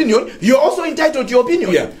different opinion you're also entitled to your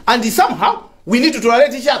opinion and somehow we need to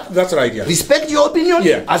tolerate each other. That's right, yeah. Respect your opinion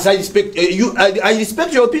as I respect you. I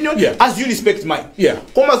respect your opinion as you respect mine. Yeah.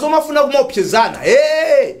 Koma zoma funa kumopchezana.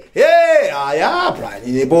 Aya, Brian.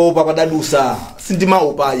 Inebo papadadusa. Sindima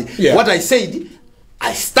upai. What I said,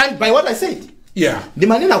 I stand by what I said. Yeah. Ndi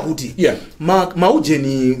manena kuti. Yeah.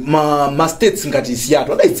 Maujeni ma states ngati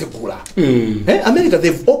Seattle adaitsekula. America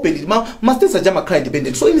they've opened it. Ma states are jama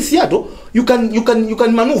independent. So in Seattle you can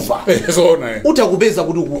maneuver. So nice. Utakubeza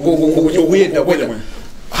kuti kuyenda kwenda.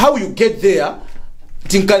 How you get there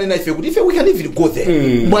tinkanena ife kuti ife we can even go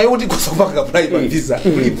there mwaye kuti kusapaka private visa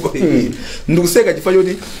kulipo ndikuseka chifukwa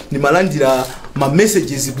choti ndimalandira ma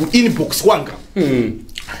messages ku inbox kwanga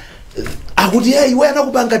akuti hey iwe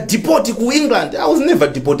anakupanga deport ku England. I was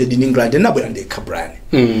never deported in England and nabwera ndekha Brian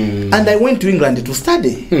and I went to England to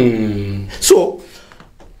study so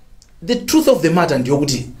the truth of the matter ndiyo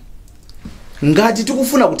kuti ngati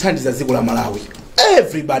tikufuna kuthandiza dziko la Malawi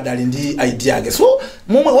everybody ali ndi idea yake so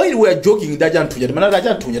momwe while we are joking ndacha nthuja timanati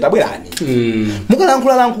acha nthuja tabwerani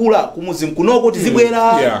mukalankhula kumuzi mkunoko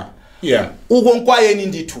tizibwera uko nkwayeni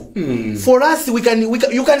ndithu for us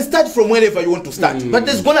you can start from wherever you want to start but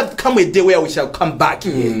there's gonna come a day where we shall come back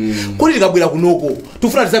here kuti tikabwera kunoko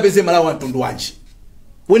tufuna tisapeze Malawi wantundu wanji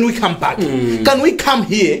when we come back can we come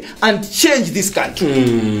here and change this country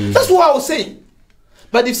that's what I was saying.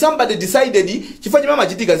 But if somebody decided chifanye mama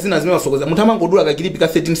chitika zina zimene masokoza mutamangodula kakilipi ka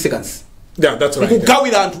 13 seconds that's right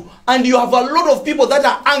kugawira anthu and you have a lot of people that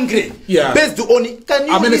are angry based on can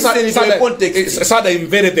you listen to the context Sada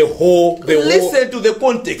invaded the whole listen to the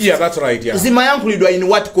context that's right zimayankhulidwa in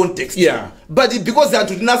what context but because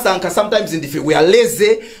anthu tinasanka sometimes in the we are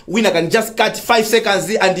lazy we can just cut 5 seconds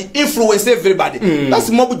and influence everybody that's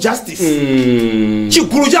mob justice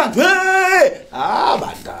chigulu cha anthu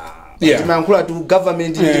bata timayankhula tu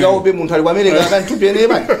government ndikaope munthu ali ku America akanthupene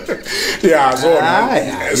bani I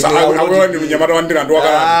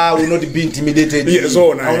will not be intimidated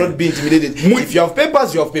I will not be intimidated if you have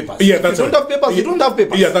papers you have papers if you don't have papers you don't have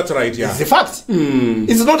papers that's right it's a fact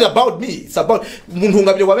it's not about me it's about munthu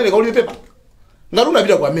ungapita ku America uli paper ngati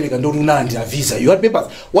unapita ku America ndo unalandira visa you have papers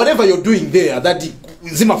whatever you're doing there that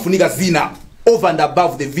zimafunika zina over and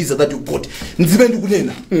above the visa that you got nzibe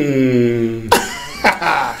ndikunena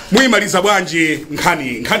muimaliza bwanji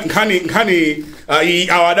nkhani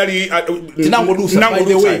awadali tinangodusa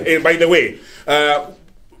by the way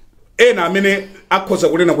ena amene akhoza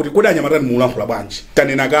kunena kuti kodi anyamatani mulankhula bwanji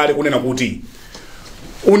tanena kale kunena kuti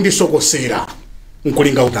undisokosera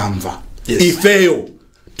nkulinga utamva ifeyo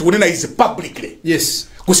tikunena izi publicly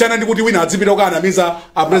kusiyana ndi kuti wina adzipita ukanamiza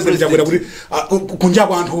a president chakwera kuti kunja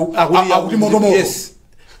kwa anthu akuti motomoto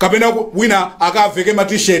kapena wina akaveke ma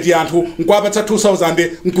t-shirt anthu nkwapatsa 2000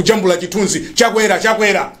 nkujambula chithunzi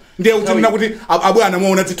chakwera ndiye utinena kuti abwana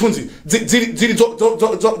muona zithunzi zili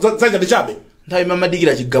zachabe chabe nthawi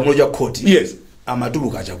mamadikira chigamulo cha court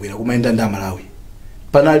amatuluka achakwera kumayenda ndi Amalawi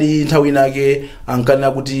panali nthawi inake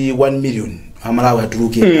ankanena kuti 1 million Amalawi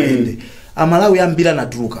atuluke aende Amalawi ambiri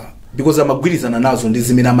anatuluka because amagwirizana nazo ndi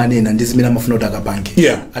zimene amanena ndi zimene amafuna kuti akapange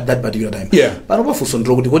at that particular time pano pafunso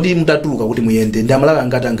ndilo kuti kodi mutatuluka kuti muyende ndi Amalawi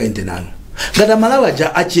angati angaende nanu ngati Amalawi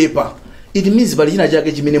aja achepa it means pali china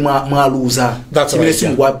chake chimene mwaluza chimene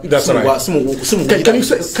simungwa can you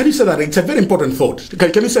say that it's a very important thought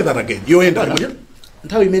can you say that again you end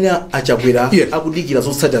nthawi imene achakwera akudikira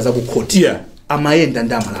zotsatira za ku court amayenda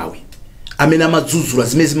ndi Amalawi amene amadzudzula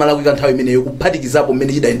zimene Malawi ka nthawi imeneyo kuphatikizapo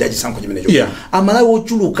mmene chidayenda chisankho chimenecho Amalawi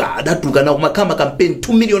ochuluka adatuluka na kumakama campaign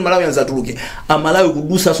 2 million Malawians atuluke Amalawi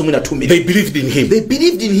kudusa so mwina 2 million they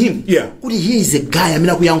believed in him kuti he is a guy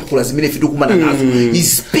amene akuyankhula zimene fitu kumana nazo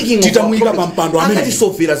he's speaking titamuyika pa mpando amene akati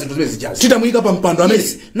zinthu zimene zijazi titamuyika pa mpando amene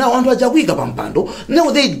now anthu ajakuika pa mpando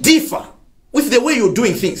now they differ with the way you're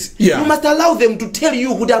doing things you must allow them to tell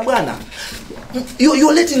you kuti abwana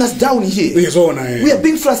you're letting us down here. We are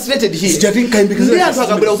being frustrated here. There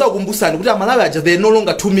are no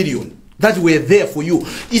longer 2 million that were there for you.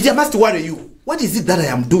 It must worry you. What is it that I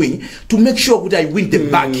am doing to make sure that I win them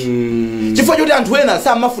back? Chifukwa choti anthu ena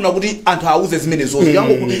samafuna kuti anthu auze zimene zonse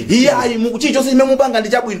yango iya mukuchi chose chimene mupanga ndi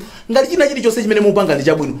chabwino ngati china chili chose chimene mupanga ndi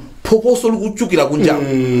chabwino phokoso likuchukira kunja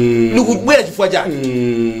likubwera chifukwa chake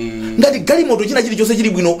ngati galimoto china chili chose chili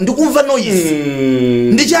bwino ndikumva noise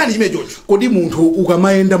ndi chani chimene chocho kodi munthu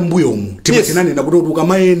ukamayenda mbuyomu timatinanena kuti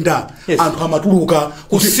ukamayenda anthu amatuluka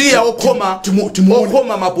kusiya okhoma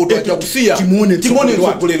mapoto acha kusiya timuone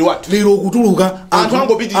mtsogoleri wathu lero kutuluka anthu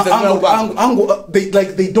angopitiriza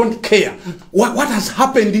they don't care what has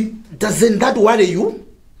happened. Doesn't that worry you?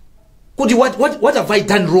 Kuti what have I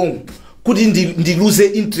done wrong? Kuti ndi lose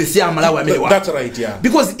interest ya Malawi amene. That's right,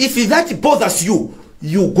 because if that bothers you,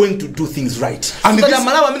 you're going to do things right. And so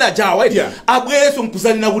Malawi amene ajawa abwereso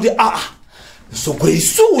mkuzanina kuti so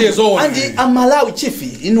kwesu and Malawi chief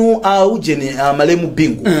ujene Malemu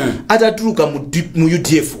Bingu atatuluka mu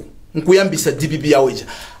UDF nkuyambisa DPP yaweja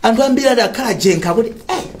anthu ambiri adakhala jenka kuti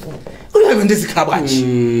kuli ndizikhala bwanji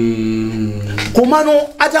komano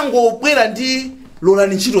atangobwera ndi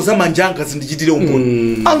lolani ntchito za manjanga zindichitire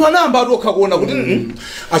umboni anthu anamba atokha kuona kuti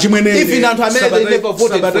achimwene even anthu amene they never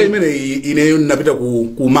voted for imene ineyo ninapita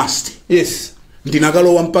ku must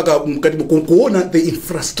ndinakalowa mpaka mkati kuona the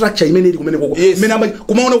infrastructure imene ili kumene koko imene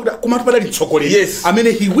kumaona kuti kumatipatali mtsogoleri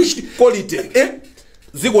amene he wished quality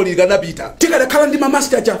ziko likanapita tikadakhala ndi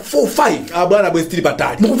mamaster cha 4-5 abwana bwe stili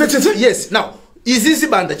patali mukumvetsetsa yes now izizi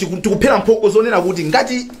banda tikuphera mphoko zonena kuti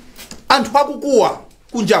ngati anthu akukuwa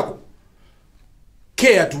kunjako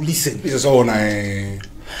care to listen izoona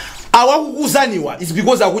awakukuzaniwa is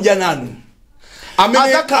because akudya nanu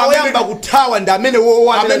amene akawayamba kuthawa ndi amene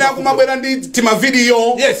amene akumabwera ndi tima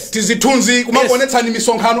video tizithunzi kumaonetsani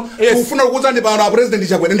misonkhano kufuna kukuzani pano a president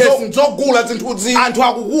chakwera nzogula zinthuzi anthu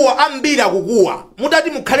akukuwa ambiri akukuwa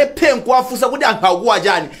mutati mukhale phenko afusa kuti anthu akukuwa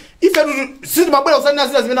chani ife sitimabwera kusanena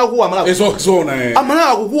zina zimene akukuwa Malawi zoona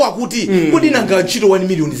Malawi akukuwa kuti kuti nanga ntchito 1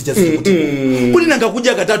 million zichazili kuti kuti nanga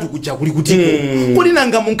kudya katatu kuja kuli kutiko kuti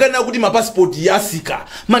nanga munkana kuti mapassport asika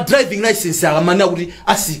ma driving license akamana kuti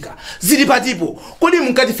asika zili patipo kodi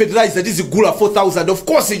munkati fertilizer tizigula 4000 of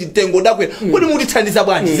course chitengo dakwera kodi mutithandiza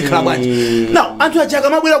bwanji zikhala bwanji now anthu achaka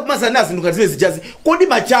mabwera kumazana zinthu ngati zijazi kodi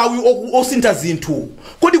machawi osintha zinthu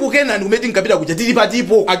kodi kukena ndi kumeti nkapita kuja tili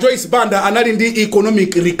patipo a Joyce Banda anali ndi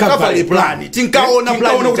economic recovery plan tinkaona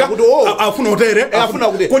plan kuti afuna hotere afuna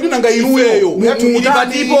kuti kodi nanga inuyo tili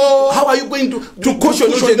patipo how are you going to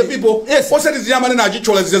caution the people osati ziyamane na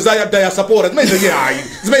chichola zizaya diaspora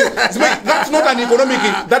zimene that's not an economic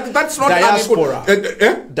that's not diaspora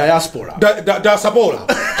diaspora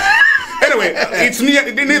anyway it's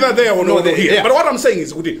neither there or here but what I'm saying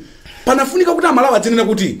is kuti panafunika kuti Malawi adzinena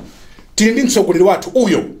kuti tili ndi mtsogoleri wathu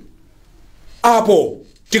uyo apo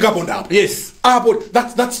tikapondapo apo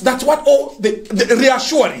that's what all the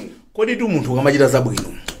reassuring kodi tu munthu kamachita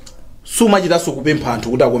zabwino sumachitaso kupempha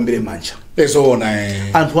anthu kuti akombere manja ezoona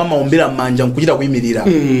anthu amaombera manja nkuchita kuyimirira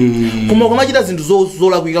koma kamachita zinthu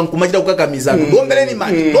zolakwika nkumachita kukakamiza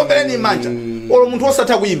ndombereni manja olo munthu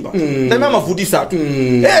osatha kuimba ndamema mavutisa atu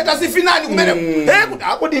tazifinani kumene kuti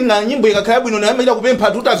akodi nga nyimbo ikakhala bwino na amachita kupempha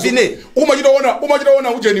atu utavine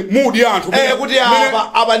umachitaona ujeni mood ya anthu kuti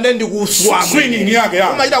apa ndendi kuswa swinging yake ya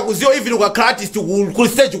umachita kuziyo even ukakhala artist ku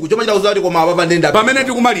stage kujo umachita kuziyo kuti koma apa ndenda pamene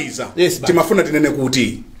tikumaliza timafuna tinene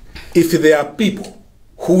kuti if there are people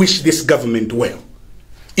who wish this government well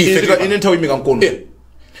ine nthawi imika mkono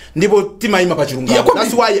ndipo timayima pa chilungamo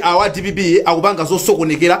that's why our DPP akupanga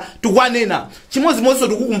zosokonekera tikwanena chimozimozo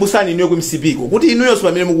tikukumbusani inuyo kumsipiko kuti inuyo so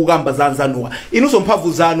pamene mukukamba zanzanuwa inunso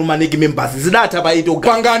mphamvu zanu manegi members zidatha pa ito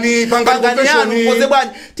pangani poze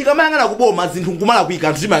bwanji tikamayangana kuboma zinthu nkumala kuika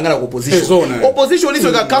anthu timayangana ku opposition iso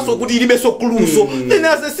ikakhaso kuti ilibe so kuluso then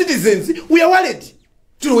as a citizens we are worried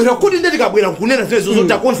tilowera kuti ndeti kabwera kunena zezo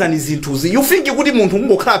zotakonzani zinthuzi you think kuti munthu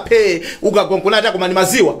ngokhala phe ukagonkona ata koma ni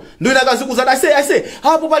maziwa ndio inakazikuza ase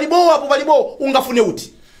hapo palibo ungafune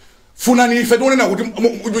uti funani ife tunena kuti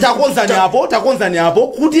takonzani hapo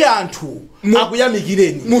kuti anthu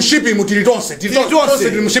akuyamikireni mushipi mutilitonse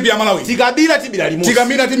mushipi ya Malawi tikabira tibira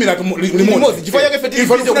limodzi chifanya ke feti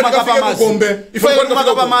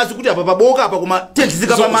kumaka pa mazi kuti apa paboka apa kuma tent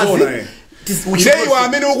zikapa mazi sei wa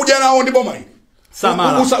amene ukudya nawo ndi boma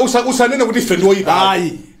usanene kuti ife ndoyipa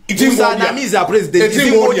usanamiza president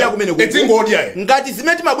izingodya kumene ngati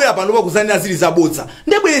zimeti mabwera pano pakuzanira zili zabodza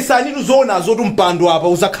ndebweresani tuzoona zotu mpando apa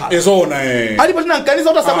uzakhala ezoona ali patina nkaniza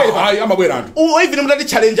kuti asabwere pa amabwera anthu even mutati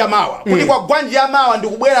challenge amawa kuti Kwagwanji amawa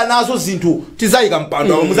ndikubwera nazo zinthu tizayika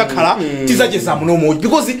mpando apa muzakhala tizacheza munomo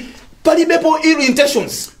because palibepo ill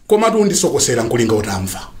intentions koma tu undisokosera nkulinga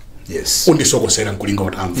utamva undisokosera nkulinga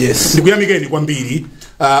utamva ndikuyamikeni kwambiri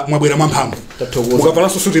mwabwera mwamphamvu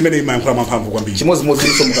mukavalanso suti imene imayankhula mwamphamvu kwambiri chimozimozi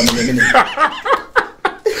iso mukamene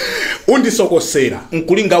undisokosera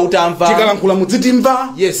nkulinga utamva tikalankhula mudzitimva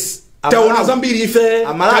taona zambiri ife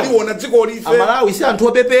taliona dziko life Malawi si anthu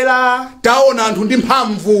opepera taona anthu ndi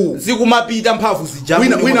mphamvu zikumapita mphamvu zija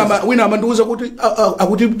wina amandiuza kuti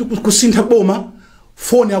akuti kusintha boma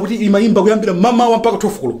foni akuti imayimba kuyambira mamawa mpaka 12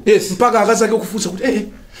 kulo mpaka akazake kufunsa kuti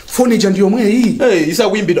foni ija ndiyo mwe iyi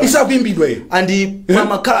isakuimbidwa andi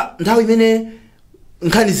mamakhala nthawi imene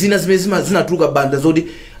nkhani zina zimene zinatuluka banda zoti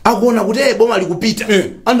akuona kuti boma likupita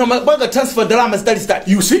anthu amapanga transfer ndalama zitali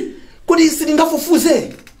you see kuti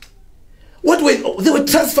silingafufuze they were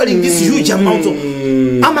transferring this huge amount of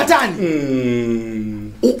amatani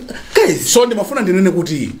guys so ndimafuna ndinene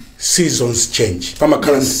kuti seasons change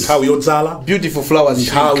pamakhala nthawi yodzala beautiful flowers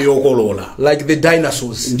nthawi yokolola like the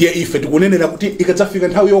dinosaurs ndiye ife tikunenera kuti ikadzafika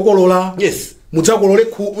nthawi yokolola mudzakolole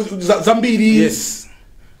zambiri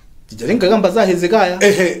tijalinga kamba za Hezekiah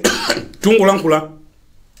tungolankhula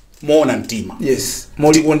moona mtima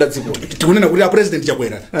molikonda dziko tikunena kuti a president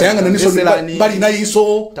chakwera tayangana niso bali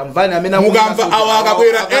nayiso tamvani amene mukamva awa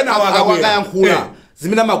akabwera ena awa akayankhula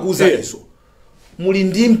zimene makuza iso muli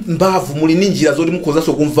ndi mbavu muli ndi njira zoti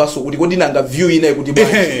mukhozaso kumvaso kuti kodi nanga view ina kuti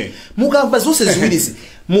bwanji mukamva zonse ziwirizi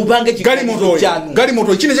mupange chikalimoto chanu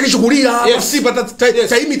galimoto chine chake chikulira pasipa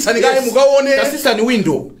taimitsani kale mukaone tasisani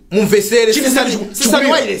window mumvesere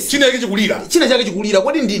sisani wireless chine chake chikulira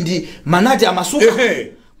kodi ndi manati amasuka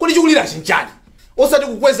kodi chikulira chinchani osati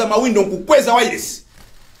kukweza mawindo kukweza wireless.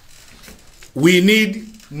 We need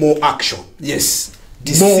more action. Yes.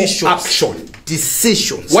 Decisions.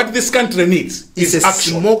 What this country needs is a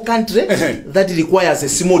action. Small country that requires a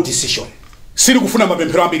small decision. Siri kufuna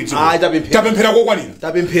mapemphero ambiri dziko. Tapemphera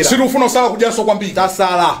kokwanira. Siri kufuna usala kujaso kwambiri.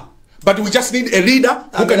 Tasala. But we just need a leader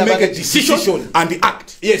who can make a decision and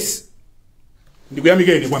act. Yes.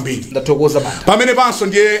 Ndikuyamikeni kwambiri. Ndatokoza bana. Pamene panso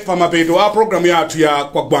ndiye pamapeto a program yathu ya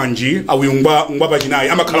Kwagwanji awiyungwa ngwapa chinayi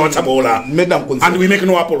amakhala watsabola. And we make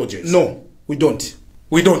no apologies. No, we don't.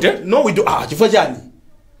 We don't, eh? No, we do. Chifukwa chani?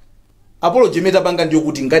 Apology meta banga ndiyo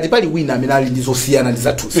kuti ngati pali wina amene ali ndizosiyana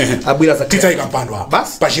ndizathusi abwera za titayika mpando apa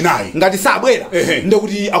basi pachinayi ngati sabwera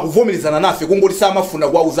ndikuti akuvomerezana nafe kungoti samafuna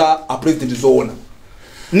kuwauza a president zoona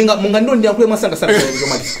ninga mungandiro ndiyankhule mwasanga sana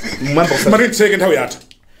zomati mwamba kusana mari tseke nthawi yatha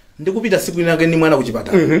ndikupita siku inake ni mwana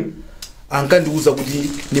kuchipatala ankandiuza kuti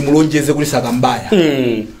ndimulonjeze kuti sakambaya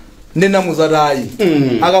ndena muzatayi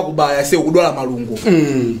akakubaya se ukudwala malungo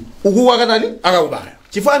ukuwa katani akakubaya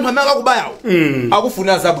chifukwa anthu amene akakubayawo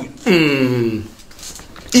akufuna zabwino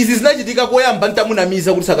izi zinachitika koyamba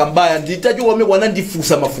ntamunamiza kuti sakambaya nditachoka omwe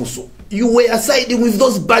kwanandifusa mafuso you were siding with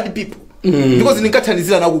those bad people because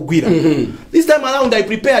ndinkathandizira nakugwira this time around I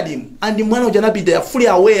prepared him and mwana uja anapita fully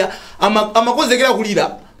aware amakonzekera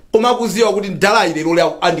kulira koma akuziwa kuti ndala ile lole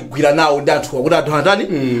andigwira nawo ndi anthu akuti anthu andani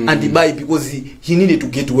andibai because he needed to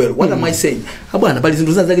get well. What am I saying? Abwana pali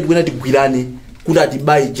zinthu zake tikwena tigwirane kuti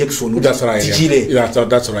atibai Jackson. That's right. Tichile.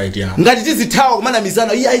 That's right, yeah. Ngati tizithawa kumana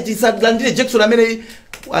mizana yeah it is landile Jackson amene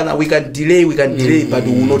we can delay but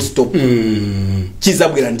we will not stop.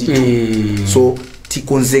 Chizabwera ndito. So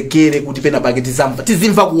tikonzekere kuti pena paketi zamva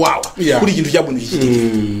tizimva kuwawa kuti chinthu chabwino chichitike.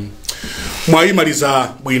 Mwaimaliza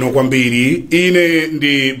bwino kwambiri. Ine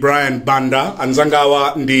ndi Brian Banda,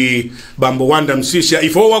 anzangawa ndi Bambo Wanda Msisha.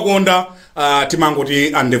 Ifo wakonda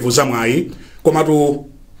timangoti andevuza mwayi komatu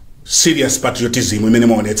serious patriotism imene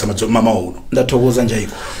maonetsa mama uno. Ndathokoza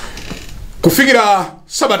njaiko. Kufikira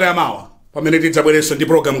sabata ya mawa pamene tidzabwereso ndi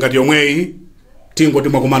program ngati yomweyi tingoti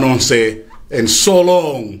mwakumanonse and so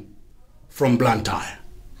long from Blantyre.